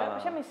ഉണ്ടായിട്ടുണ്ട്,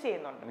 പക്ഷെ മിസ്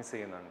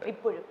ചെയ്യുന്നുണ്ട്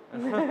ഇപ്പോഴും.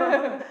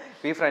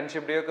 ഈ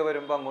ഫ്രണ്ട്ഷിപ്പ് ഡേ ഒക്കെ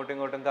വരുമ്പോ അങ്ങോട്ടും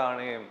ഇങ്ങോട്ടും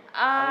കാണുകയും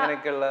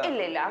അങ്ങനെയൊക്കെയുള്ള.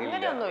 ഇല്ല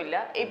അങ്ങനെയൊന്നുമില്ല.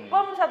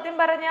 ഇപ്പം സത്യം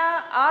പറഞ്ഞാ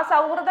ആ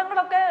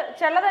സൗഹൃദങ്ങളൊക്കെ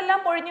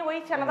ചിലതെല്ലാം പൊഴിഞ്ഞു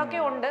പോയി,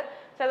 ചിലതൊക്കെ ഉണ്ട്.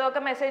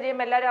 ചിലതൊക്കെ മെസ്സേജ്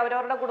ചെയ്യുമ്പോൾ എല്ലാവരും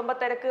അവരവരുടെ കുടുംബ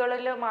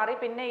തിരക്കുകളിൽ മാറി.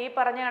 പിന്നെ ഈ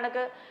പറഞ്ഞ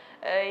കണക്ക്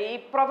ഈ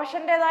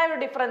പ്രൊഫഷൻ്റെതായ ഒരു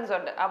ഡിഫറൻസ്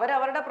ഉണ്ട്.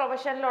 അവരവരുടെ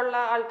പ്രൊഫഷനിലുള്ള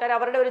ആൾക്കാർ,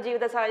 അവരുടെ ഒരു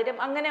ജീവിത സാഹചര്യം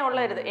അങ്ങനെയുള്ള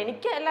ഒരു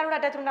എനിക്ക് എല്ലാവരുടെ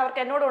അറ്റാച്ച്മെന്റ്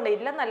അവർക്ക് എന്നോടുണ്ട്.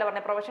 ഇല്ലെന്നല്ല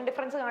പറഞ്ഞത്, പ്രൊഫഷൻ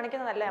ഡിഫറൻസ്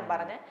കാണിക്കുന്നതല്ല ഞാൻ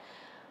പറഞ്ഞത്.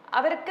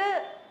 അവർക്ക്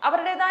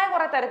അവരുടേതായ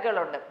കുറെ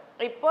തിരക്കുകളുണ്ട്.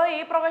 ഇപ്പോൾ ഈ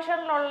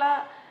പ്രൊഫഷനിലുള്ള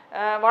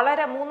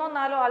വളരെ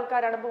 3-4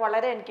 ആൾക്കാരാണ് ഇപ്പോൾ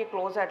വളരെ എനിക്ക്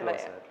ക്ലോസ്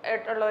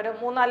ആയിട്ടുള്ള ഒരു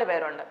 3-4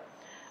 പേരുണ്ട്.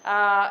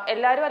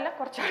 എല്ലാവരും അല്ല,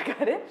 കുറച്ച്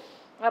ആൾക്കാർ.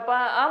 അപ്പൊ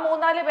ആ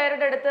 3-4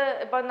 പേരുടെ അടുത്ത്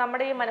ഇപ്പൊ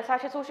നമ്മുടെ ഈ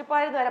മനസാക്ഷി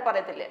സൂക്ഷിപ്പാരെന്ന് വരെ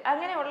പറയത്തില്ലേ,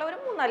 അങ്ങനെയുള്ള ഒരു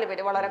 3-4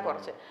 പേര്, വളരെ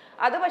കുറച്ച്.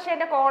 അത് പക്ഷെ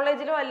എന്റെ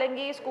കോളേജിലോ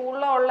അല്ലെങ്കിൽ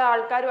സ്കൂളിലോ ഉള്ള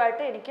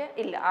ആൾക്കാരുമായിട്ട് എനിക്ക്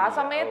ഇല്ല. ആ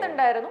സമയത്ത്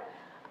ഉണ്ടായിരുന്നു,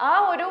 ആ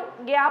ഒരു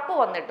ഗ്യാപ്പ്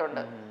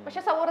വന്നിട്ടുണ്ട്.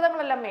 പക്ഷെ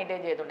സൗഹൃദങ്ങളെല്ലാം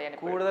മെയിൻറ്റെയിൻ ചെയ്തിട്ടുണ്ട് ഞാൻ.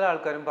 കൂടുതൽ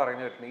ആൾക്കാരും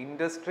പറഞ്ഞു കേട്ടിട്ടുണ്ട്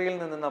ഇൻഡസ്ട്രിയിൽ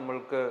നിന്ന്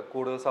നമ്മൾക്ക്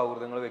കൂടുതൽ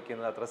സൗഹൃദങ്ങൾ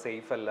വെക്കുന്നത് അത്ര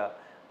സേഫ് അല്ല.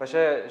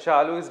 പക്ഷെ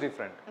ഷാലു ഇസ്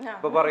ഡിഫറെന്റ്.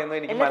 ഇപ്പൊ പറയുന്നത്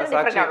എനിക്ക്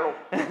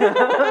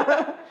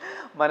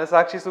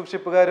മനസാക്ഷി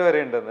സൂക്ഷിപ്പുകാർ വരെ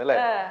ഉണ്ടെന്ന് അല്ലെ.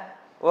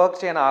 വർക്ക്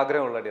ചെയ്യാൻ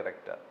ആഗ്രഹമുള്ള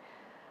ഡയറക്ടർ,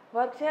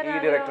 ഈ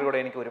ഡയറക്ടർ കൂടെ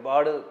എനിക്ക്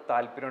ഒരുപാട്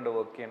താല്പര്യമുണ്ട്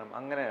വർക്ക് ചെയ്യണം,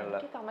 അങ്ങനെയുള്ള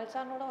കമൽ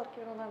സാറിനോട് വർക്ക്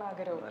ചെയ്യണമെന്നാണ്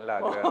ആഗ്രഹം. നല്ല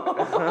ആഗ്രഹം.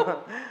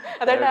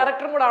 അതെ,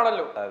 ഡയറക്ടറും കൂടെ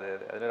ആണല്ലോ. അതെ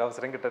അതെ, അതിനൊരു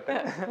അവസരം കിട്ടട്ടെ.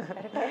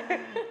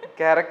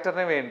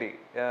 ക്യാരക്ടറിന് വേണ്ടി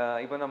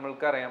ഇപ്പൊ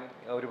നമ്മൾക്കറിയാം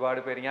ഒരുപാട്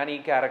പേര് ഞാൻ ഈ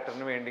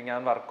ക്യാരക്ടറിന് വേണ്ടി ഞാൻ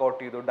വർക്ക്ഔട്ട്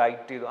ചെയ്തു,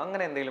 ഡയറ്റ് ചെയ്തു,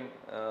 അങ്ങനെ എന്തെങ്കിലും?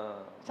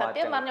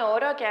 സത്യം പറഞ്ഞ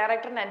ഓരോ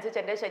ക്യാരക്ടറിനനുസരിച്ച്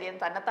എന്റെ ശരീരം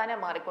തന്നെത്താനെ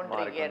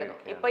മാറിക്കൊണ്ടിരിക്കുകയായിരുന്നു.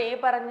 ഇപ്പൊ ഈ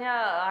പറഞ്ഞ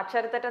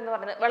അക്ഷരത്തെറ്റ് എന്ന്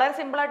പറഞ്ഞത് വളരെ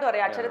സിമ്പിൾ ആയിട്ട്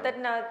പറയാം.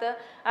 അക്ഷരത്തെറ്റിനകത്ത്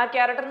ആ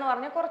ക്യാരക്ടർ എന്ന്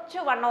പറഞ്ഞാൽ കുറച്ച്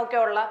വണ്ണമൊക്കെ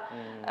ഉള്ള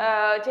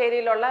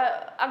ചേരിയിലുള്ള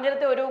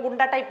അങ്ങനത്തെ ഒരു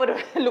ഗുണ്ട ടൈപ്പ് ഒരു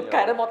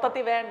ലുക്കായിരുന്നു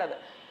മൊത്തത്തിൽ വേണ്ടത്.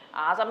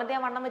 ആ സമയത്ത്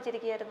ഞാൻ വണ്ണം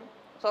വെച്ചിരിക്കുകയായിരുന്നു,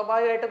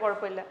 സ്വാഭാവികമായിട്ട്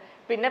കുഴപ്പമില്ല.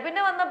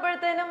 പിന്നെ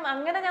വന്നപ്പോഴത്തേനും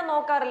അങ്ങനെ ഞാൻ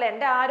നോക്കാറില്ല.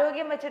 എൻ്റെ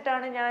ആരോഗ്യം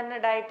വെച്ചിട്ടാണ് ഞാൻ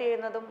ഡയറ്റ്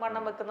ചെയ്യുന്നതും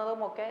വണ്ണം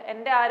വെക്കുന്നതും ഒക്കെ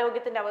എൻ്റെ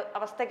ആരോഗ്യത്തിന്റെ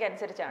അവസ്ഥയ്ക്ക്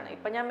അനുസരിച്ചാണ്.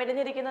 ഇപ്പൊ ഞാൻ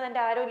മെലിഞ്ഞിരിക്കുന്നത്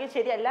എൻ്റെ ആരോഗ്യം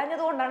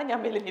ശരിയല്ലാഞ്ഞതുകൊണ്ടാണ് ഞാൻ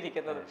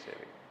മെലിഞ്ഞിരിക്കുന്നത്.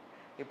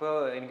 ഇപ്പൊ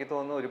എനിക്ക്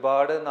തോന്നുന്നു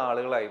ഒരുപാട്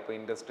നാളുകളായി ഇപ്പൊ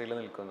ഇൻഡസ്ട്രിയിൽ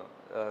നിൽക്കുന്നു,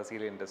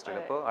 സീരിയൽ ഇൻഡസ്ട്രിയിൽ.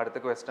 അപ്പോൾ അടുത്ത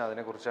ക്വസ്റ്റ്യൻ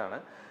അതിനെ കുറിച്ചാണ്.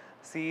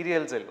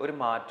 സീരിയൽസിൽ ഒരു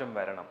മാറ്റം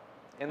വരണം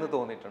എന്ന്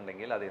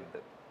തോന്നിയിട്ടുണ്ടെങ്കിൽ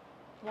അതെന്ത്?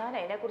 ഞാൻ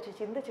അതിനെ കുറിച്ച്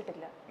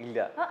ചിന്തിച്ചിട്ടില്ല. ഇല്ല,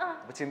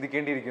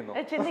 ചിന്തിക്കേണ്ടിയിരിക്കുന്നു.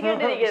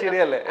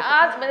 ശരിയല്ലേ?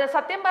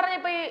 സത്യം പറഞ്ഞ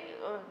ഇപ്പൊ ഈ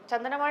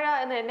ചന്ദനമഴ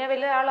എന്നെ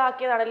വലിയ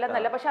ആളാക്കിയതാണ് എല്ലാം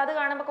നല്ല. പക്ഷെ അത്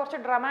കാണുമ്പോൾ കുറച്ച്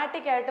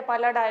ഡ്രാമാറ്റിക് ആയിട്ട്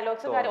പല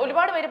ഡയലോഗ്സും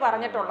ഒരുപാട് പേര്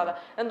പറഞ്ഞിട്ടുള്ളത്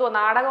എന്തോ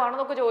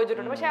നാടകമാണെന്നൊക്കെ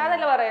ചോദിച്ചിട്ടുണ്ട്. പക്ഷെ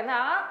അതല്ല പറയുന്നത്,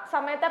 ആ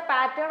സമയത്തെ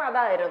പാറ്റേൺ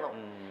അതായിരുന്നു.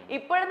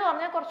 ഇപ്പോഴെന്ന്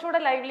പറഞ്ഞാൽ കുറച്ചുകൂടെ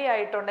ലൈവ്ലി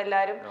ആയിട്ടുണ്ട്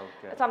എല്ലാവരും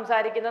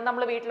സംസാരിക്കുന്നത്,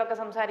 നമ്മൾ വീട്ടിലൊക്കെ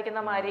സംസാരിക്കുന്ന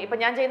മാതിരി. ഇപ്പൊ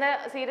ഞാൻ ചെയ്യുന്ന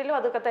സീരിയലും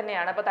അതൊക്കെ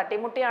തന്നെയാണ്. ഇപ്പൊ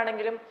തട്ടിമുട്ടി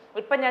ആണെങ്കിലും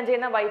ഇപ്പൊ ഞാൻ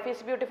ചെയ്യുന്ന വൈഫ്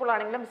ഈസ് ബ്യൂട്ടിഫുൾ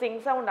ആണെങ്കിലും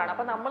സിംഗ് സൗണ്ട് ആണ്.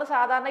 അപ്പൊ നമ്മൾ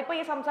സാധാരണ ഇപ്പൊ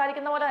ഈ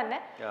സംസാരിക്കുന്ന പോലെ തന്നെ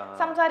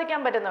സംസാരിക്കാൻ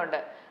പറ്റുന്നുണ്ട്.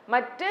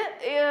 മറ്റ്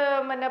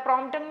പിന്നെ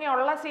പ്രോംപ്റ്റിംഗ്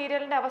ഉള്ള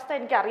സീരിയലിന്റെ അവസ്ഥ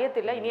എനിക്ക്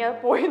അറിയത്തില്ല. ഇനി അത്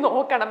പോയി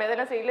നോക്കണം,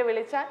 ഏതെങ്കിലും സീരിയൽ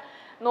വിളിച്ചാൽ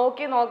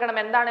നോക്കണം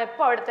എന്താണ്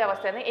എപ്പോ അവിടുത്തെ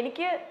അവസ്ഥയെന്ന്.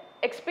 എനിക്ക്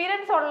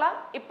എക്സ്പീരിയൻസ് ഉള്ള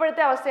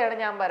ഇപ്പോഴത്തെ അവസ്ഥയാണ്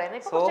ഞാൻ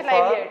പറയുന്നത്.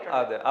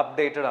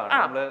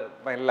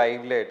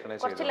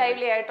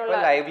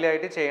 ലൈവ്ലി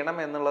ആയിട്ട് ചെയ്യണം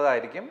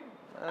എന്നുള്ളതായിരിക്കും.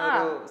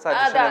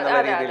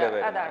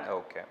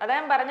 അതാ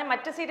ഞാൻ പറഞ്ഞ,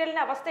 മറ്റു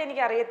സീരിയലിന്റെ അവസ്ഥ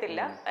എനിക്ക് അറിയത്തില്ല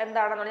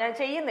എന്താണെന്നുള്ളത്. ഞാൻ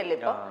ചെയ്യുന്നില്ല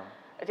ഇപ്പൊ.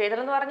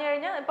 ചെയ്തതെന്ന് പറഞ്ഞു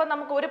കഴിഞ്ഞാൽ ഇപ്പൊ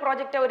നമുക്ക് ഒരു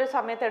പ്രോജക്റ്റ് ഒരു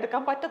സമയത്ത്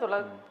എടുക്കാൻ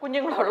പറ്റത്തുള്ളൂ,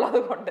 കുഞ്ഞുങ്ങളുള്ളത്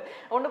കൊണ്ട്.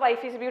 അതുകൊണ്ട്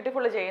വൈഫ് ഈസ്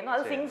ബ്യൂട്ടിഫുൾ ചെയ്യുന്നു,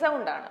 അത് സിംഗ്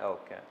സൗണ്ട് ആണ്.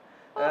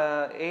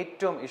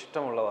 ഏറ്റവും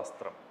ഇഷ്ടമുള്ള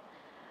വസ്ത്രം?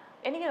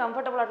 എനിക്ക്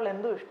കംഫർട്ടബിൾ ആയിട്ടുള്ള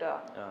എന്തും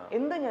ഇഷ്ടമാണ്,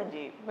 എന്തും ഞാൻ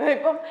ചെയ്യും.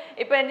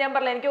 ഇപ്പം ഞാൻ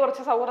പറഞ്ഞില്ല, എനിക്ക്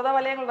കുറച്ച് സൗഹൃദ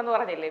വലയങ്ങളുണ്ടെന്ന്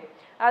പറഞ്ഞില്ലേ,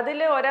 അതിൽ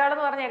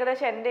ഒരാളെന്ന് പറഞ്ഞാൽ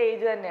ഏകദേശം എൻ്റെ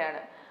ഏജ്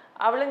തന്നെയാണ്.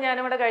 അവളും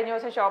ഞാനും ഇവിടെ കഴിഞ്ഞ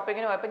ദിവസം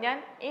ഷോപ്പിങ്ങിന് പോയപ്പോൾ ഞാൻ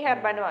ഈ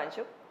ഹെയർ ബാൻഡ്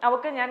വാങ്ങിച്ചു.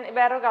 അവൾക്ക് ഞാൻ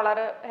വേറൊരു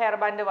കളറ് ഹെയർ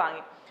ബാൻഡ്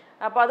വാങ്ങി.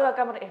 അപ്പോൾ അത്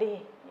വെക്കാൻ പറഞ്ഞു, എടീ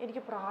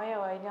എനിക്ക്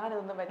പ്രായമായി,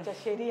 ഞാനിതൊന്നും വെച്ചാൽ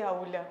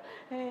ശരിയാവില്ല.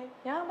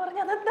 ഞാൻ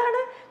പറഞ്ഞു, അതെന്താണ്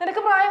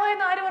നിനക്ക്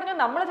പ്രായമായെന്ന് ആര് പറഞ്ഞു?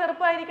 നമ്മൾ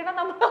ചെറുപ്പമായിരിക്കണം,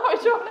 നമ്മുടെ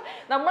ആവശ്യമാണ്,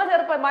 നമ്മൾ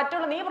ചെറുപ്പം.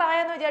 മറ്റുള്ള നീ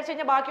പ്രായം എന്ന് വിചാരിച്ചു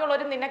കഴിഞ്ഞാൽ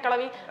ബാക്കിയുള്ളവരും നിന്നെ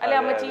കളവി അല്ലെ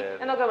അമ്മച്ചി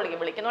എന്നൊക്കെ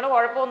വിളിക്കുന്നതുകൊണ്ട്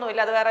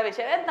കുഴപ്പമൊന്നുമില്ല, അത് വേറെ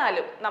വിഷയം.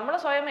 എന്നാലും നമ്മൾ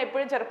സ്വയം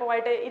എപ്പോഴും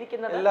ചെറുപ്പമായിട്ട്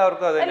ഇരിക്കുന്നത്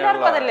എല്ലാവർക്കും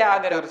അതല്ലേ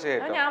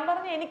ആഗ്രഹം. ഞാൻ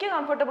പറഞ്ഞു എനിക്ക്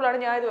കംഫർട്ടബിൾ ആണ്,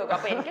 ഞാൻ ഇത് വെക്കും.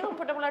 അപ്പൊ എനിക്ക്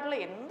കംഫർട്ടബിൾ ആയിട്ടുള്ള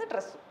എന്ത്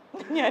ഡ്രസ്സും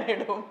ഞാൻ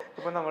ഇടും.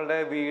 ഇപ്പൊ നമ്മളുടെ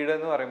വീട്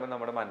എന്ന് പറയുമ്പോൾ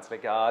നമ്മുടെ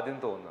മനസ്സിലേക്ക് ആദ്യം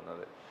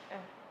തോന്നുന്നത്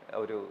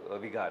ഒരു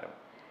വികാരം.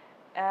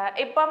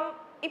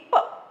 ഇപ്പൊ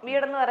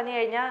വീടെന്ന് പറഞ്ഞു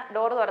കഴിഞ്ഞാൽ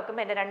ഡോറ്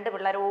തുറക്കുമ്പോൾ എന്റെ 2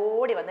 പിള്ളേർ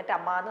ഓടി വന്നിട്ട്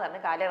അമ്മ എന്ന് പറഞ്ഞ്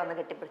കാലേ വന്ന്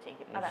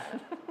കെട്ടിപ്പിടിച്ചേക്കും. അതാണ്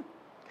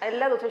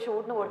എല്ലാ ദിവസവും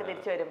ഷൂട്ടിന് പോയിട്ട്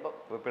തിരിച്ചു വരുമ്പോ.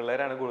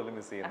 പിള്ളേരാണ് കൂടുതൽ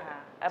മിസ്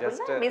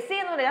ചെയ്യുന്നത്. മിസ്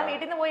ചെയ്യുന്നില്ല, ഞാൻ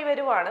വീട്ടിൽ നിന്ന് പോയി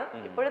വരുവാണ്.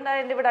 ഇപ്പോഴും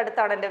എന്റെ ഇവിടെ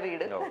അടുത്താണ് എന്റെ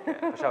വീട്.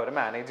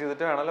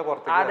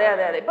 അതെ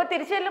അതെ അതെ. ഇപ്പൊ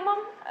തിരിച്ചു ചെല്ലുമ്പം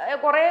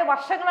കുറെ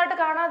വർഷങ്ങളായിട്ട്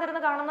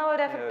കാണുന്ന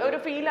ഒരു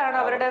ഫീലാണ്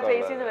അവരുടെ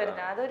ഫേസിൽ നിന്ന്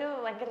വരുന്നത്. അതൊരു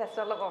ഭയങ്കര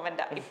രസമുള്ള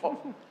മൊമെന്റാ. ഇപ്പൊ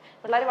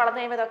പിള്ളേർ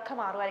വളർന്നു കഴിയുമ്പോൾ ഇതൊക്കെ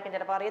മാറുമായിരിക്കും,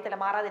 ചിലപ്പോൾ അറിയത്തില്ല,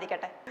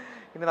 മാറാതിരിക്കട്ടെ.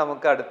 ഇനി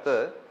നമുക്ക് അടുത്ത്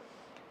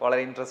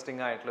വളരെ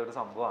ഇൻട്രസ്റ്റിംഗ് ആയിട്ടുള്ള ഒരു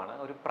സംഭവമാണ്,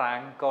 ഒരു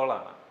പ്രാങ്ക് കോൾ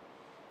ആണ്.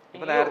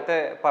 ഇപ്പൊ നേരത്തെ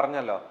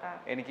പറഞ്ഞല്ലോ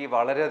എനിക്ക്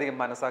വളരെയധികം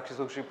മനസാക്ഷി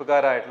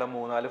സൂക്ഷിപ്പുകാരായിട്ടുള്ള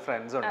 3-4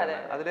 ഫ്രണ്ട്സ് ഉണ്ട്.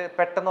 അതില്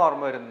പെട്ടെന്ന്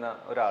ഓർമ്മ വരുന്ന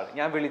ഒരാൾ,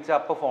 ഞാൻ വിളിച്ച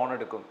അപ്പൊ ഫോൺ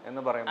എടുക്കും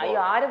എന്ന്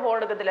പറയുമ്പോൾ ആരും ഫോൺ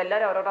എടുക്കത്തില്ല,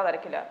 എല്ലാരും ഓരോരോ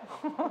തിരക്കില്ല.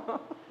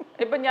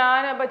 ഇപ്പൊ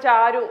ഞാൻ ഇപ്പൊ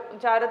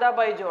ചാരുത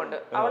ബൈജു ഉണ്ട്,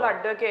 അവൾ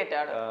അഡ്വക്കേറ്റ്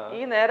ആണ്. ഈ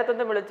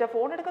നേരത്തൊന്നും വിളിച്ച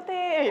ഫോൺ എടുക്കത്തേ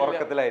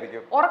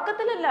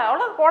ഉറക്കത്തിലല്ല,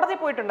 അവള് കോടതി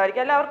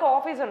പോയിട്ടുണ്ടായിരിക്കും, അല്ല അവർക്ക്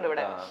ഓഫീസ് ഉണ്ട്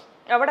ഇവിടെ,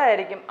 അവിടെ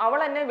ആയിരിക്കും. അവൾ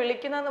എന്നെ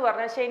വിളിക്കുന്നതെന്ന്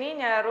പറഞ്ഞാൽ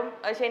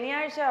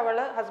ശനിയാഴ്ച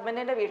അവള്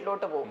ഹസ്ബൻഡിന്റെ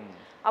വീട്ടിലോട്ട് പോകും.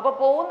 അപ്പൊ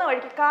പോകുന്ന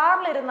വഴിക്ക്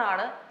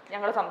കാറിലിരുന്നാണ്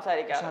ഞങ്ങൾ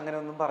സംസാരിക്കാം. അങ്ങനെ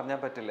ഒന്നും പറഞ്ഞാൽ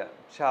പറ്റില്ല.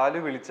 ഷാലു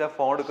വിളിച്ച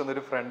ഫോൺ എടുക്കുന്ന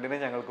ഒരു ഫ്രണ്ടിനെ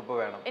ഞങ്ങൾക്ക് ഇപ്പൊ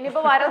വേണം.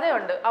 ഇനിയിപ്പോ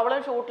വരതയുണ്ട്,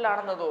 അവളും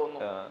ഷൂട്ടിലാണെന്ന്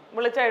തോന്നുന്നു.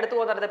 വിളിച്ചാൽ എടുത്തു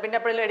പോകുന്നത്, പിന്നെ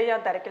എപ്പോഴും എടി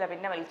ഞാൻ തിരക്കില്ല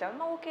പിന്നെ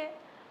വിളിച്ചാൽ ഓക്കെ.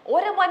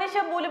 ഒരു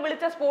മനുഷ്യൻ പോലും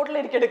വിളിച്ച സ്പോട്ടിൽ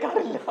എനിക്ക്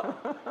എടുക്കാറില്ല.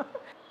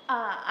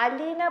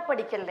 അലീന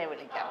പഠിക്കലിനെ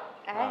വിളിക്കാം,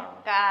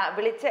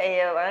 വിളിച്ച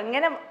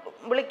അങ്ങനെ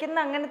വിളിക്കുന്ന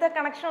അങ്ങനത്തെ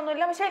കണക്ഷൻ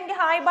ഒന്നുമില്ല. പക്ഷെ എനിക്ക്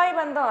ഹായ് ബായ്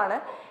ബന്ധമാണ്.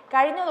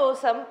 കഴിഞ്ഞ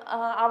ദിവസം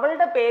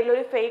അവളുടെ പേരിൽ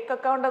ഒരു ഫേക്ക്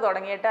അക്കൗണ്ട്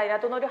തുടങ്ങിയിട്ട്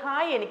അതിനകത്തുനിന്ന് ഒരു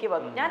ഹായ് എനിക്ക്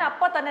വന്നു. ഞാൻ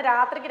അപ്പം തന്നെ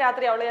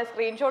രാത്രി അവളെ ഞാൻ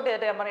സ്ക്രീൻഷോട്ട്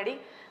ചെയ്തിട്ട് ഞാൻ പറഞ്ഞി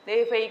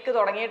ഫേക്ക്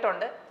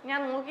തുടങ്ങിയിട്ടുണ്ട്, ഞാൻ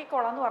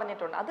നോക്കിക്കോളാം എന്ന്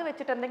പറഞ്ഞിട്ടുണ്ട്. അത്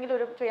വെച്ചിട്ട് എന്തെങ്കിലും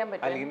ഒരു ചെയ്യാൻ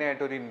പറ്റും.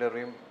 അലീനയായിട്ട് ഒരു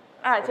ഇന്റർവ്യൂ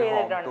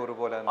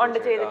ചെയ്തിട്ടുണ്ട്,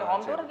 ചെയ്തിട്ട്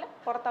ഹോം ടൂർ അല്ല,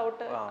 പുറത്ത്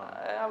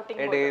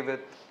ഔട്ടിംഗ്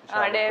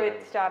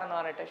ഡേവിഡ് സ്റ്റാർ എന്ന്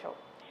പറഞ്ഞിട്ട് show.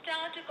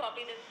 Start to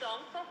copy this song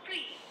for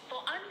free for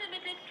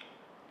unlimited.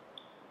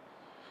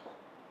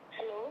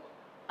 Hello.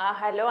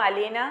 Hello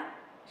Aleena,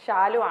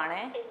 Shalu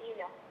ആണേ.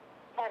 Alina.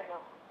 പറഞ്ഞോ.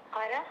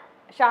 ആരാ?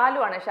 ഷാലു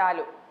ആണ്,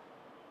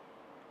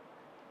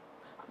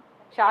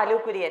 ഷാലു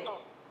കുര്യൻ.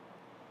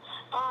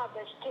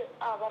 ബെസ്റ്റ്.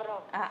 പറഞ്ഞോ.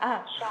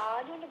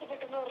 ഷാലു എന്നൊക്കെ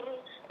പെട്ടെന്ന് പറഞ്ഞു.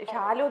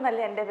 ഷാലു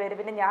എന്നല്ല എന്റെ പേര്,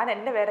 പിന്നെ ഞാൻ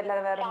എന്റെ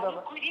പേരല്ലാതെ വേറെ എന്തോ.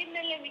 കുര്യൻ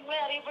എന്നല്ലേ നിങ്ങൾ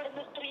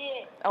അറിയപ്പെടുന്ന സ്ത്രീയെ?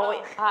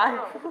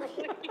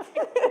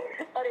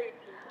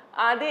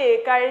 അതെ,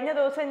 കഴിഞ്ഞ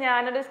ദിവസം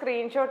ഞാനൊരു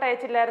സ്ക്രീൻഷോട്ട്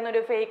അയച്ചില്ലായിരുന്നു,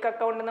 ഒരു ഫേക്ക്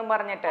അക്കൗണ്ട് എന്നും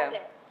പറഞ്ഞിട്ട്.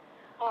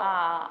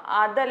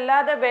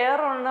 അതല്ലാതെ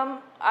വേറൊരെണ്ണം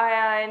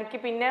എനിക്ക്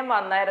പിന്നെയും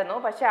വന്നായിരുന്നു.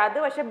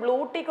 പക്ഷെ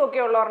ബ്ലൂടിക്ക് ഒക്കെ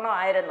ഉള്ള ഒരെണ്ണം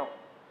ആയിരുന്നു.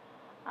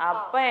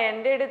 അപ്പൊ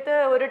എൻ്റെ അടുത്ത്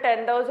ഒരു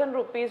 10,000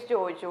 rupees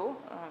ചോദിച്ചു.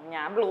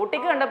 ഞാൻ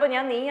ബ്ലൂടിക്ക് കണ്ടപ്പോ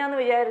ഞാൻ നീയാന്ന്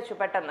വിചാരിച്ചു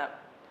പെട്ടെന്ന്.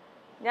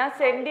 ഞാൻ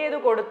സെൻഡ് ചെയ്ത്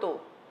കൊടുത്തു.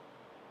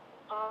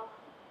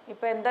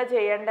 ഇപ്പൊ എന്താ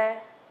ചെയ്യണ്ടേ?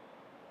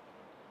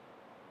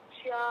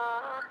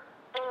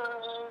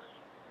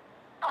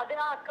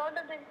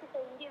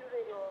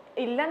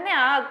 ഇല്ലെന്നേ,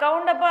 ആ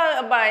അക്കൗണ്ട് അപ്പൊ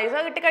പൈസ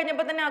കിട്ടി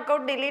കഴിഞ്ഞപ്പോ തന്നെ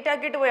അക്കൗണ്ട് ഡിലീറ്റ്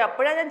ആക്കിയിട്ട് പോയി.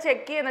 അപ്പോഴാണ് ഞാൻ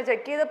ചെക്ക്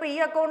ചെയ്തപ്പോ ഈ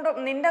അക്കൗണ്ട്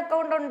നിന്റെ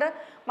അക്കൗണ്ട് ഉണ്ട്,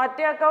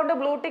 മറ്റേ അക്കൗണ്ട്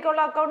ബ്ലൂടിക്ക്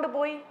ഉള്ള അക്കൗണ്ട്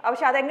പോയി.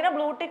 പക്ഷെ അതെങ്ങനെ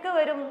ബ്ലൂടിക്ക്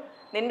വരും?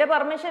 നിന്റെ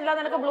പെർമിഷൻ ഇല്ലാതെ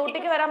നിനക്ക്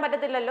ബ്ലൂടിക്ക് വരാൻ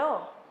പറ്റത്തില്ലല്ലോ.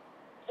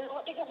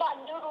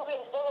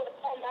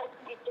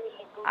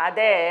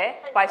 അതെ,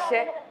 പക്ഷെ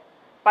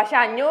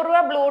 500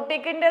 രൂപ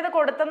ബ്ലൂടിക്കിൻ്റെത്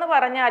കൊടുത്തെന്ന്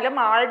പറഞ്ഞാലും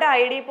ആളുടെ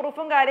ID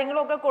പ്രൂഫും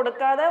കാര്യങ്ങളും ഒക്കെ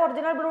കൊടുക്കാതെ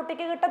ഒറിജിനൽ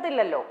ബ്ലൂടിക്ക്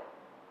കിട്ടത്തില്ലല്ലോ.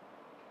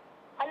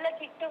 അല്ല,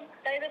 കിട്ടും.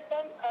 അതായത്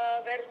ഇപ്പം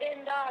വെറുതെ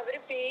എന്താ അവര്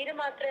പേര്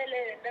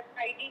മാത്രല്ലേ,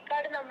 ID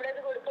കാർഡ് നമ്മളത്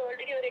കൊടുത്ത്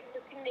ഓൾറെഡി ഒരു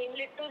എക്സിസ്റ്റിംഗ്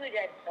നെയിമിൽ ഇട്ടു എന്ന്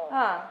വിചാരിച്ചോ,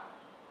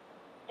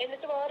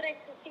 എന്നിട്ട് വേറൊരു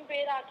എക്സിസ്റ്റിംഗ്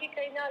പേരാക്കി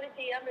കഴിഞ്ഞാൽ അത്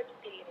ചെയ്യാൻ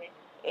പറ്റത്തില്ലേ?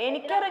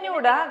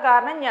 എനിക്കറിഞ്ഞൂടാ,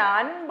 കാരണം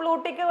ഞാൻ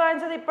ബ്ലൂടിക്ക്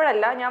വാങ്ങിച്ചത്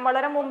ഇപ്പോഴല്ല, ഞാൻ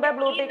വളരെ മുമ്പേ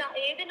ബ്ലൂടിക്ക്.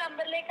 ഏത്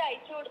നമ്പറിലേക്ക്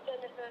അയച്ചു കൊടുത്തു?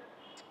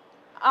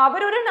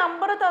 അവരൊരു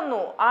നമ്പർ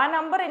തന്നു, ആ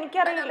നമ്പർ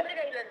എനിക്കറിയില്ല.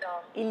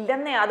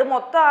 ഇല്ലെന്നേ, അത്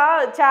മൊത്തം ആ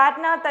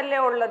ചാറ്റിനകത്തല്ലേ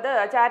ഉള്ളത്,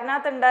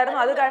 ചാറ്റിനകത്ത്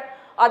ഉണ്ടായിരുന്നു.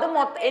 അത്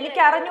മൊത്തം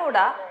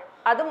എനിക്കറിഞ്ഞൂടാ,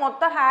 അത്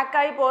മൊത്തം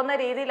ഹാക്കായി പോകുന്ന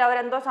രീതിയിൽ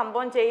അവരെന്തോ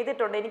സംഭവം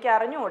ചെയ്തിട്ടുണ്ട്, എനിക്ക്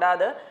അറിഞ്ഞൂടാ.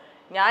 അത്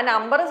ഞാൻ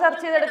നമ്പർ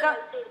സെർച്ച് ചെയ്തെടുക്കാം.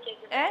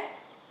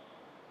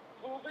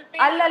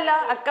 അല്ലല്ല,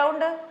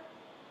 അക്കൗണ്ട്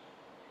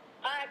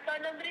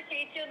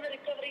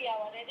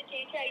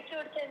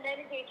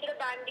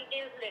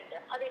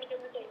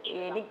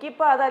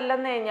എനിക്കിപ്പോ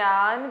അതല്ലെന്നേ.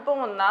 ഞാനിപ്പം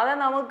ഒന്നാതെ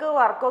നമുക്ക്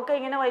വർക്കൊക്കെ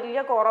ഇങ്ങനെ വലിയ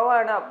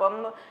കുറവാണ്. അപ്പം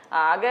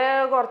ആകെ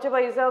കുറച്ച്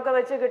പൈസ ഒക്കെ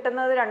വെച്ച്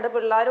കിട്ടുന്നത് 2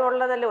 പിള്ളേരും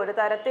ഉള്ളതല്ലേ, ഒരു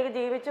തരത്തിൽ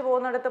ജീവിച്ചു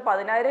പോകുന്നിടത്ത്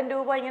 10,000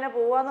 രൂപ ഇങ്ങനെ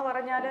പോവാന്ന്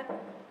പറഞ്ഞാല്.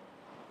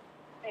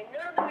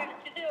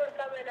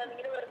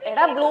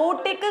 എടാ,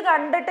 ബ്ലൂടിക്ക്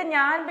കണ്ടിട്ട്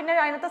ഞാൻ പിന്നെ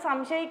അതിനകത്ത്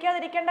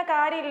സംശയിക്കാതിരിക്കേണ്ട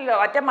കാര്യമില്ലല്ലോ.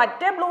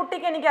 മറ്റേ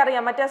ബ്ലൂടിക്ക്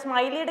എനിക്കറിയാം, മറ്റേ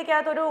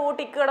സ്മൈലിയുടെക്കകത്ത് ഒരു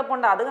ടിക്ക്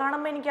കിടപ്പുണ്ട്, അത്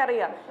കാണുമ്പോ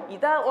എനിക്കറിയാം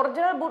ഇത്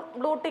ഒറിജിനൽ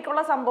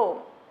ബ്ലൂടിക്കുള്ള സംഭവം.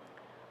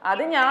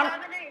 അത് ഞാൻ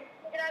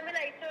ഇൻസ്റ്റാഗ്രാമിൽ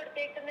അയച്ചു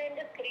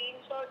കൊടുത്തേക്കുന്നതിന്റെ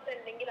സ്ക്രീൻഷോട്ട്സ്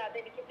ഉണ്ടെങ്കിൽ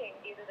അതെനിക്ക്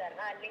സെൻഡ് ചെയ്ത്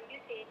തരണം. അല്ലെങ്കിൽ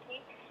ചേച്ചി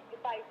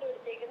ഇപ്പൊ അയച്ചു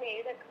കൊടുത്തേക്കുന്ന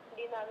ഏത്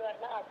അക്കൗണ്ടിന്നാന്ന്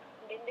പറഞ്ഞാൽ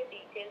അക്കൗണ്ടിന്റെ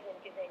ഡീറ്റെയിൽസ്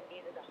എനിക്ക് സെൻഡ്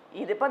ചെയ്തതാണ്.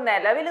 ഇതിപ്പോ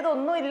നിലവിൽ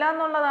ഇതൊന്നും ഇല്ല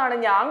എന്നുള്ളതാണ്.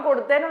 ഞാൻ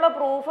കൊടുത്തതിനുള്ള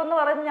പ്രൂഫ് എന്ന്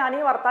പറയുന്നത് ഞാൻ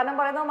ഈ വർത്താനം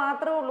പറയുന്നത്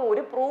മാത്രമേ ഉള്ളൂ,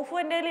 ഒരു പ്രൂഫും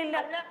എൻ്റെ ഇല്ല.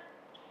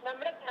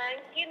 നമ്മുടെ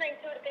ബാങ്കിൽ നിന്ന്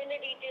അയച്ചു കൊടുത്തതിന്റെ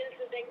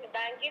ഡീറ്റെയിൽസ്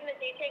ബാങ്കിൽ നിന്ന്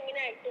ചേച്ചി എങ്ങനെ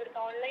അയച്ചു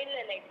കൊടുക്കാം?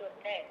 ഓൺലൈനിലല്ലേ അയച്ചു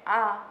കൊടുത്തേ?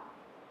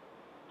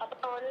 അപ്പൊ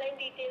ഓൺലൈൻ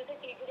ഡീറ്റെയിൽസ്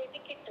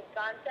ചേച്ചിയിലേക്ക് കിട്ടും,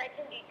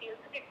 ട്രാൻസാക്ഷൻ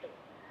ഡീറ്റെയിൽസ് കിട്ടും.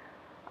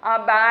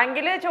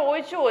 ബാങ്കില്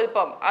ചോദിച്ചു,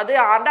 ഇപ്പം അത്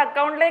ആരുടെ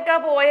അക്കൗണ്ടിലേക്കാ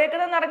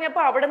പോയേക്കുന്നതെന്ന്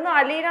അറിഞ്ഞപ്പോ അവിടുന്ന്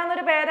അലീന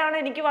എന്നൊരു പേരാണ്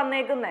എനിക്ക്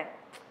വന്നേക്കുന്നേ.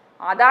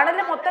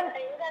 അതാണല്ലോ മൊത്തം.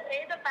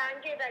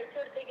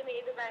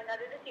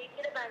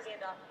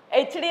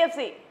 HDFC.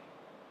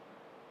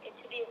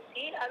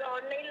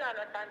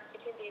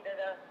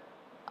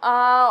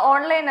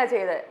 ഓൺലൈനാ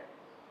ചെയ്തത്.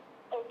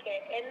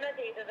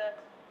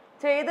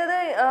 ചെയ്തത്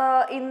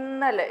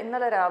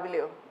ഇന്നലെ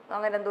രാവിലെയോ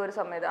അങ്ങനെ എന്തോ ഒരു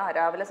സമയത്ത്.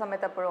 രാവിലെ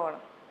സമയത്ത് എപ്പോഴും ആണ്.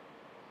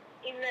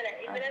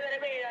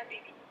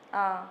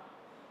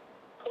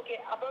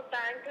 അപ്പൊ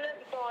ബാങ്കിൽ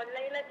ഇപ്പൊ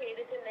ഓൺലൈനിലാണ്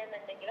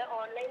ചെയ്തിട്ടുണ്ടെന്നുണ്ടെങ്കിൽ,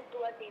 ഓൺലൈൻ ത്രൂ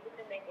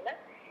ചെയ്തിട്ടുണ്ടെങ്കിൽ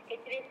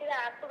HDFC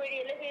ആപ്പ്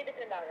വഴിയല്ലേ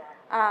ചെയ്തിട്ടുണ്ടാവുക.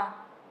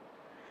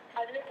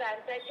 അതിന്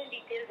ട്രാൻസാക്ഷൻ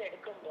ഡീറ്റെയിൽസ്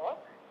എടുക്കുമ്പോ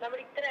നമ്മൾ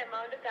ഇത്ര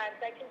എമൗണ്ട്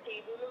ട്രാൻസാക്ഷൻ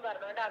ചെയ്തു എന്ന്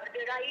പറഞ്ഞുകൊണ്ട് അവരുടെ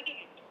ഒരു ID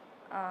കിട്ടും.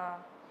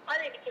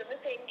 അതെനിക്കൊന്ന്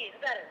സെൻഡ് ചെയ്ത്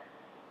തരണം.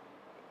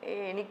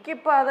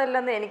 എനിക്കിപ്പോൾ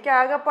അതല്ലെന്ന്, എനിക്ക്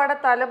ആകെപ്പാടെ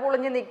തല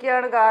പൊളിഞ്ഞ്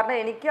നിൽക്കുകയാണ്. കാരണം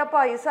എനിക്ക് ആ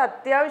പൈസ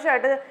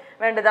അത്യാവശ്യമായിട്ട്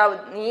വേണ്ടത്.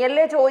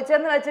 നീയല്ലേ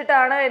ചോദിച്ചെന്ന്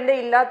വെച്ചിട്ടാണ് എൻ്റെ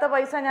ഇല്ലാത്ത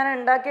പൈസ ഞാൻ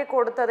ഉണ്ടാക്കി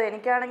കൊടുത്തത്.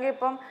 എനിക്കാണെങ്കിൽ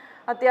ഇപ്പം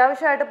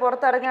അത്യാവശ്യമായിട്ട്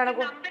പുറത്തിറങ്ങാണ്.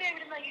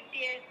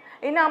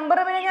 ഈ നമ്പർ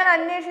പിന്നെ ഞാൻ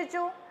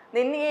അന്വേഷിച്ചു.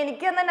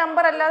 എനിക്ക് എന്ന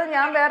നമ്പർ അല്ലാതെ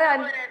ഞാൻ വേറെ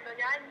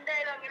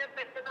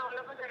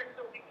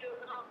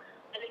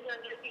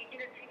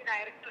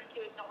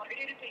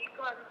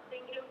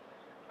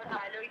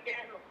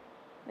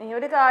നീ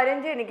ഒരു കാര്യം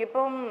ചെയ്യും.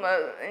 എനിക്കിപ്പം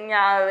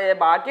ഞാൻ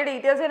ബാക്കി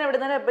ഡീറ്റെയിൽസ് ഞാൻ എവിടെ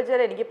നിന്ന്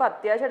എപ്പിച്ചാൽ എനിക്കിപ്പോൾ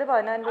അത്യാവശ്യമായിട്ട്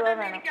 10,000 രൂപ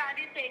വേണം.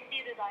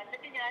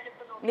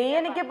 നീ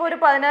എനിക്കിപ്പോൾ ഒരു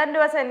 10,000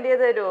 രൂപ സെൻഡ്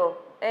ചെയ്ത് തരുമോ?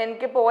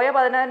 എനിക്ക് പോയ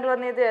 10,000 രൂപ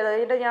നീ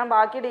ചെയ്തിട്ട് ഞാൻ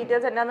ബാക്കി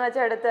ഡീറ്റെയിൽസ് എന്നാന്ന്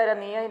വെച്ചാൽ എടുത്തു തരാം.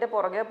 നീ അതിൻ്റെ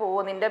പുറകെ പോവോ?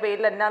 നിന്റെ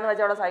പേരിൽ എന്നാന്ന്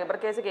വെച്ചാൽ അവിടെ സൈബർ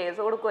കേസ്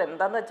കൊടുക്കുമോ?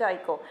 എന്താന്ന് വെച്ചാൽ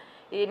ആയിക്കോ.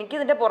 എനിക്ക്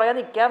ഇതിൻ്റെ പുറകെ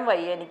നിൽക്കാൻ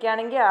വയ്യ.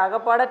 എനിക്കാണെങ്കിൽ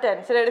ആകെപ്പാടെ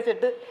ടെൻഷൻ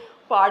അടിച്ചിട്ട്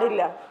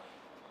പാടില്ല.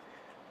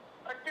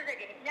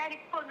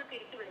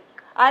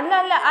 അല്ല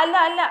അല്ല അല്ല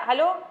അല്ല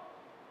ഹലോ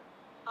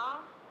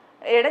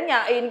എടാ,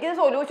 എനിക്ക്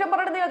സൊല്യൂഷൻ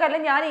പറഞ്ഞിട്ട് നീ അല്ല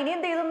ഞാൻ ഇനിയും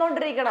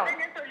ചെയ്തുകൊണ്ടിരിക്കണം.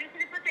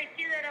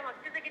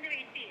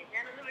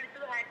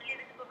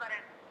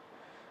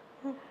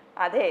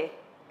 അതെ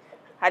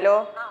ഹലോ,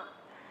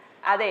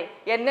 അതെ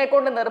എന്നെ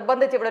കൊണ്ട്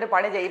നിർബന്ധിച്ച് ഇവിടെ ഒരു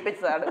പണി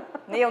ചെയ്യിപ്പിച്ചതാണ്.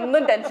 നീ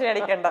ഒന്നും ടെൻഷൻ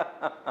അടിക്കണ്ട.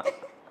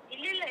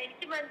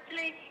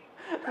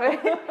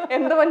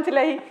 എന്ത്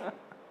മനസ്സിലായി?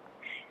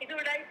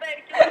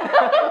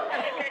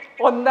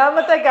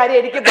 ഒന്നാമത്തെ കാര്യം,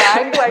 എനിക്ക്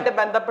ബാങ്കുമായിട്ട്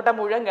ബന്ധപ്പെട്ട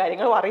മുഴുവൻ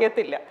കാര്യങ്ങളും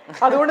അറിയത്തില്ല.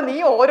 അതുകൊണ്ട് നീ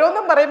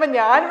ഓരോന്നും പറയുമ്പോ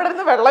ഞാൻ ഇവിടെ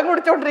നിന്ന് വെള്ളം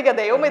കുടിച്ചോണ്ടിരിക്കുക.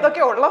 ദൈവം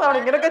ഇതൊക്കെ ഉള്ളതാണ്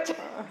ഇങ്ങനെയൊക്കെ.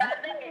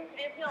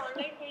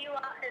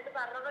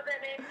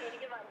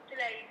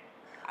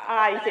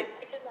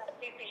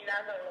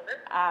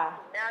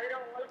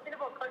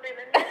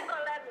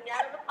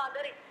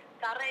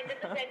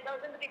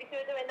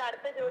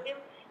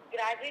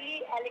 ഗ്രാജുവലി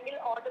അല്ലെങ്കിൽ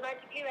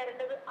ഓട്ടോമാറ്റിക്കലി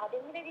വരേണ്ടത്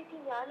അതെങ്ങനെ രീതി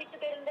ഞാൻ ഇട്ട്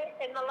തരണ്ടേ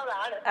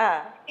എന്നുള്ളതാണ്.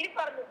 ഇനി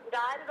പറഞ്ഞു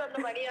ഇതാര് തന്ന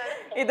പണിയാണ്,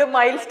 ഇത്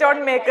മൈൽ സ്റ്റോൺ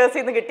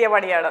മേക്കേഴ്സ് കിട്ടിയ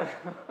പണിയാണ്.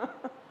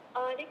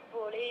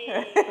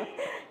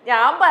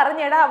 ഞാൻ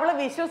പറഞ്ഞേടാ, അവള്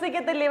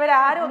വിശ്വസിക്കത്തില്ല.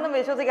 ഇവരാരും ഒന്നും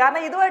വിശ്വസിക്കുക.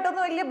 കാരണം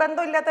ഇതുമായിട്ടൊന്നും വലിയ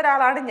ബന്ധമില്ലാത്ത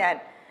ഒരാളാണ് ഞാൻ.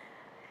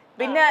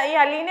 പിന്നെ ഈ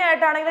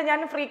അലീനയായിട്ടാണെങ്കിലും ഞാൻ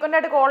ഫ്രീക്വന്റ്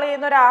ആയിട്ട് കോൾ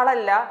ചെയ്യുന്ന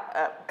ഒരാളല്ല.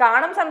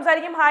 കാണും,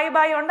 സംസാരിക്കും, ഹായ്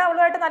ബായ് ഉണ്ട്,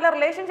 അവളുമായിട്ട് നല്ല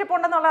റിലേഷൻഷിപ്പ്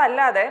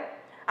ഉണ്ടെന്നുള്ളതല്ലാതെ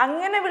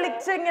അങ്ങനെ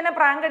വിളിച്ച് ഇങ്ങനെ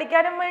പ്രാങ്ക്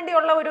അടിക്കാനും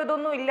വേണ്ടിയുള്ള ഒരു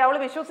ഇതൊന്നും ഇല്ല. അവള്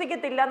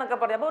വിശ്വസിക്കത്തില്ല എന്നൊക്കെ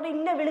പറഞ്ഞു. അപ്പൊ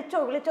ഇല്ല വിളിച്ചോ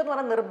എന്ന്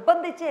പറഞ്ഞ്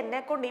നിർബന്ധിച്ച് എന്നെ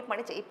കൊണ്ട് ഈ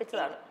പണി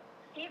ചെയ്യിപ്പിച്ചതാണ്.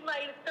 ഈ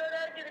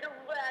മൈൽസ്റ്റോണുകാർക്ക് ഇതിന്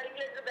മുമ്പ്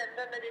ആരെങ്കിലും ഒരു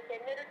ബന്ധം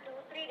എന്നെ ഒരു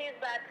 2-3 days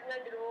ബാക്ക് ഞാൻ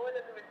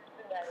ഇതുപോലൊന്ന്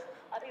വിളിച്ചിട്ടുണ്ടായിരുന്നു.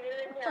 അത് ഇത്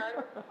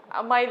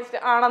തന്നെയാണ്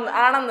മൈൽസ്റ്റോൺ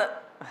ആണെന്ന്.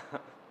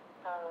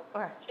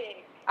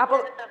 അപ്പൊ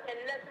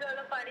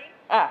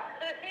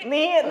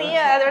നീ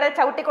അതോടെ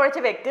ചവിട്ടി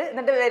കുഴച്ച് വെക്ക്,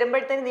 എന്നിട്ട്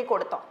വരുമ്പോഴത്തേന് നീ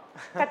കൊടുത്തോ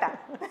കേട്ടാ.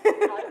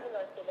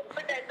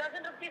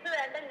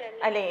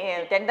 അല്ലേ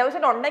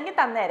 10,000 ഉണ്ടെങ്കിൽ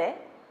തന്നേരെ.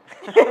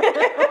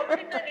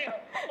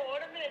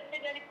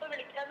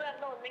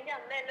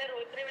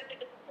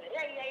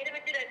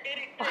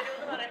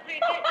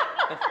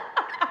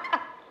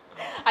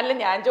 അല്ല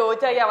ഞാൻ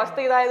ചോദിച്ച ഈ അവസ്ഥ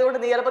ഇതായതുകൊണ്ട്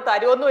നീ ചിലപ്പോ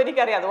തരുമെന്നും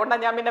എനിക്കറിയാം.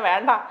 അതുകൊണ്ടാണ് ഞാൻ പിന്നെ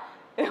വേണ്ട,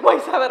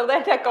 പൈസ വെറുതെ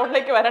എന്റെ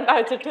അക്കൗണ്ടിലേക്ക് വരണ്ട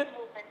വെച്ചിട്ട്.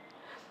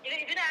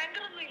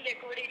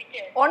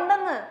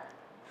 ഉണ്ടെന്ന്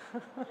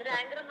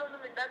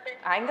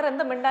ആങ്കർ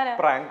എന്ത് മിണ്ടാനാ?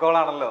 പ്രാങ്ക് കോൾ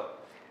ആണല്ലോ.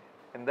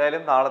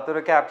 എന്തായാലും നാളത്തെ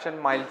ഒരു caption,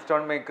 mile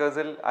stone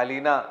മേക്കേഴ്സിൽ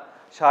Aleena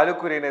Shalu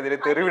കുര്യനെതിരെ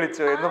തെറി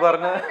വിളിച്ചു എന്ന്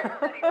പറഞ്ഞ്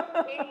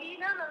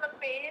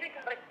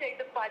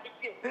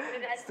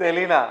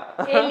സെലീന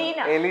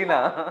എലീന.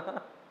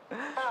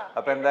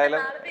 അപ്പൊ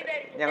എന്തായാലും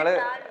ഞങ്ങള്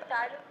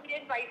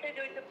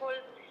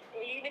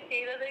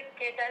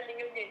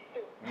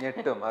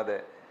ഞെട്ടും. അതെ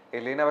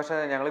എലീന, പക്ഷെ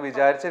ഞങ്ങൾ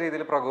വിചാരിച്ച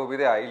രീതിയിൽ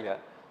പ്രകോപിതയായില്ല.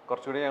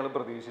 കുറച്ചുകൂടി ഞങ്ങൾ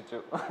പ്രതീക്ഷിച്ചു.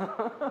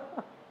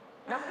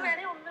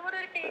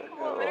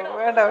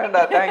 വേണ്ട വേണ്ട,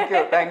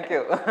 താങ്ക്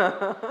യു.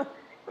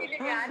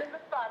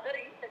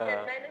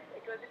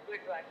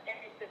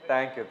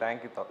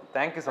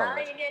 So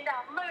much.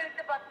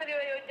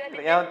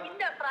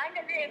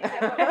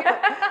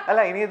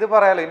 അല്ല ഇനി ഇത്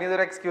പറയാലോ, ഇനി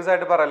ഇതൊരു എക്സ്ക്യൂസ്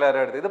ആയിട്ട് പറയാലോ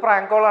അവരുടെ അടുത്ത്. ഇത്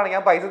പ്രാങ്ക് കോൾ ആണ്,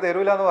 ഞാൻ പൈസ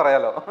തരൂല എന്ന്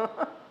പറയാലോ.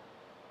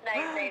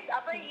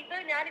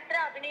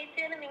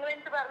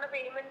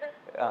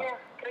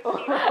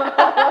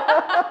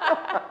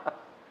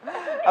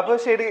 അപ്പൊ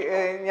ശരി,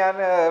 ഞാൻ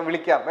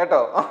വിളിക്കാം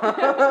കേട്ടോ.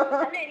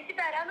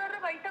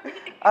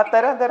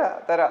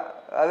 തരാം.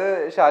 അത്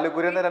ഷാലു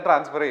കുര്യൻ തന്നെ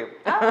ട്രാൻസ്ഫർ ചെയ്യും.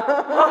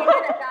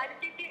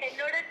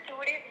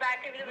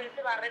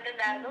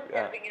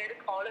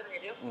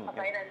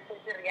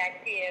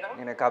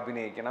 ഇങ്ങനെയൊക്കെ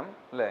അഭിനയിക്കണം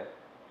അല്ലേ?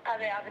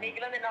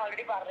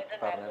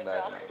 പറഞ്ഞിട്ടുണ്ടായിരുന്നു.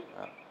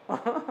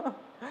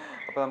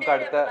 അപ്പൊ നമുക്ക്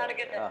അടുത്ത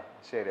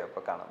ശരി അപ്പൊ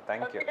കാണാം.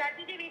 Thank you.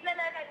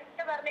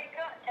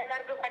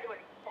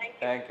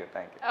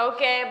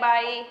 Okay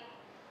bye.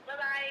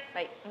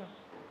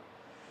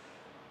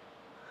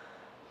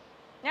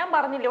 ഞാൻ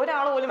പറഞ്ഞില്ല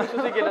ഒരാൾ പോലും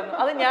വിശ്വസിക്കില്ലെന്ന്.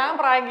 അത് ഞാൻ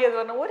പ്രാങ്ക് ചെയ്ത്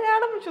പറഞ്ഞു,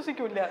 ഒരാളും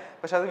വിശ്വസിക്കൂല.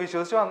 പക്ഷെ അത്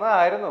വിശ്വസിച്ച്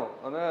വന്നതായിരുന്നു,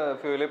 ഒന്ന്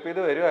ഫ്യൂലപ്പ് ചെയ്ത്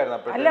വരുമായിരുന്നു.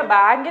 അല്ല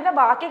ബാങ്കിന്റെ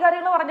ബാക്കി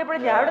കാര്യങ്ങൾ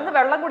പറഞ്ഞപ്പോഴും ഞാൻ ഇവിടുന്ന്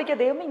വെള്ളം കുടിക്കുക.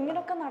 ദൈവം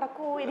ഇങ്ങനൊക്കെ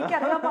നടക്കുവോ,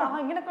 എനിക്കറിയാം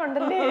ഇങ്ങനൊക്കെ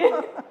ഉണ്ടല്ലേ.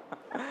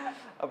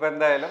 അപ്പൊ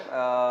എന്തായാലും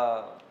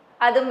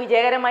അതും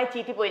വിജയകരമായി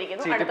ചീറ്റി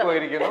പോയിരിക്കുന്നു.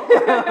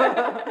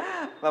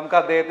 നമുക്ക്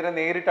അദ്ദേഹത്തിന്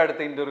നേരിട്ട്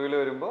അടുത്ത ഇന്റർവ്യൂല്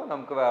വരുമ്പോ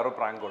നമുക്ക് വേറെ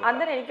പ്രാങ്ക് കൊടുക്കാം.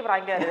 അന്നേരം എനിക്ക്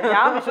പ്രാങ്ക്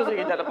ഞാൻ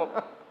വിശ്വസിക്കും ചിലപ്പോ.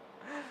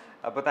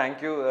 അപ്പോൾ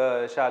താങ്ക് യു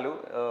ഷാലു.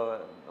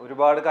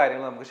 ഒരുപാട്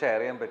കാര്യങ്ങൾ നമുക്ക് ഷെയർ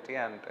ചെയ്യാൻ പറ്റി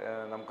ആൻഡ്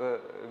നമുക്ക്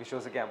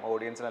വിശ്വസിക്കാം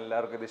ഓഡിയൻസിന്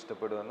എല്ലാവർക്കും ഇത്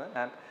ഇഷ്ടപ്പെടുമെന്ന്.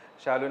 ആൻഡ്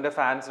ഷാലുവിൻ്റെ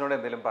ഫാൻസിനോട്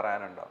എന്തെങ്കിലും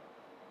പറയാനുണ്ടോ?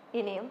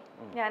 ഇനിയും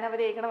ഞാൻ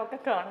അവരേക്കണമൊക്കെ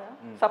കാണുക,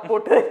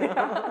 സപ്പോർട്ട്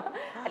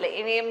അല്ല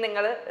ഇനിയും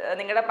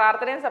നിങ്ങളുടെ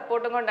പ്രാർത്ഥനയും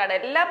സപ്പോർട്ടും കൊണ്ടാണ്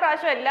എല്ലാ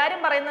പ്രാവശ്യവും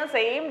എല്ലാരും പറയുന്നത്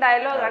സെയിം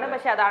ഡയലോഗാണ്,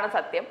 പക്ഷെ അതാണ്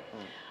സത്യം.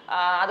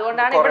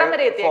 അതുകൊണ്ടാണ് ഇവിടം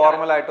വരെ എത്തിയത്.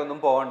 ഫോർമലായിട്ടൊന്നും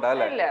പോകണ്ട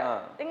അല്ലേ?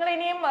 നിങ്ങൾ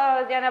ഇനിയും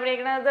ഞാൻ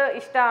അഭിനയിക്കുന്നത്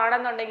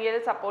ഇഷ്ടമാണെന്നുണ്ടെങ്കിൽ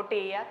സപ്പോർട്ട്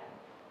ചെയ്യുക,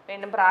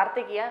 വീണ്ടും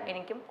പ്രാർത്ഥിക്കുക,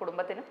 എനിക്കും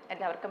കുടുംബത്തിനും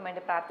എല്ലാവർക്കും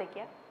വേണ്ടി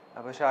പ്രാർത്ഥിക്കുക.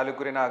 അപ്പൊ ഷാലു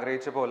കുര്യൻ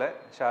ആഗ്രഹിച്ച പോലെ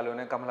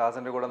ഷാലുവിന് കമൽ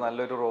ഹാസന്റെ കൂടെ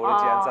നല്ലൊരു റോൾ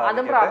ചെയ്യാൻ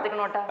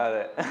സാധിക്കട്ടെ.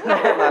 അതെ,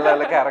 നല്ല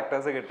നല്ല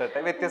ക്യാരക്ടേഴ്സ് കിട്ടട്ടെ,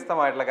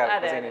 വ്യത്യസ്തമായിട്ടുള്ള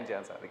ക്യാരക്ടേഴ്സ്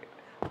ചെയ്യാൻ സാധിക്കട്ടെ.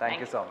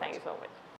 Thank you so much.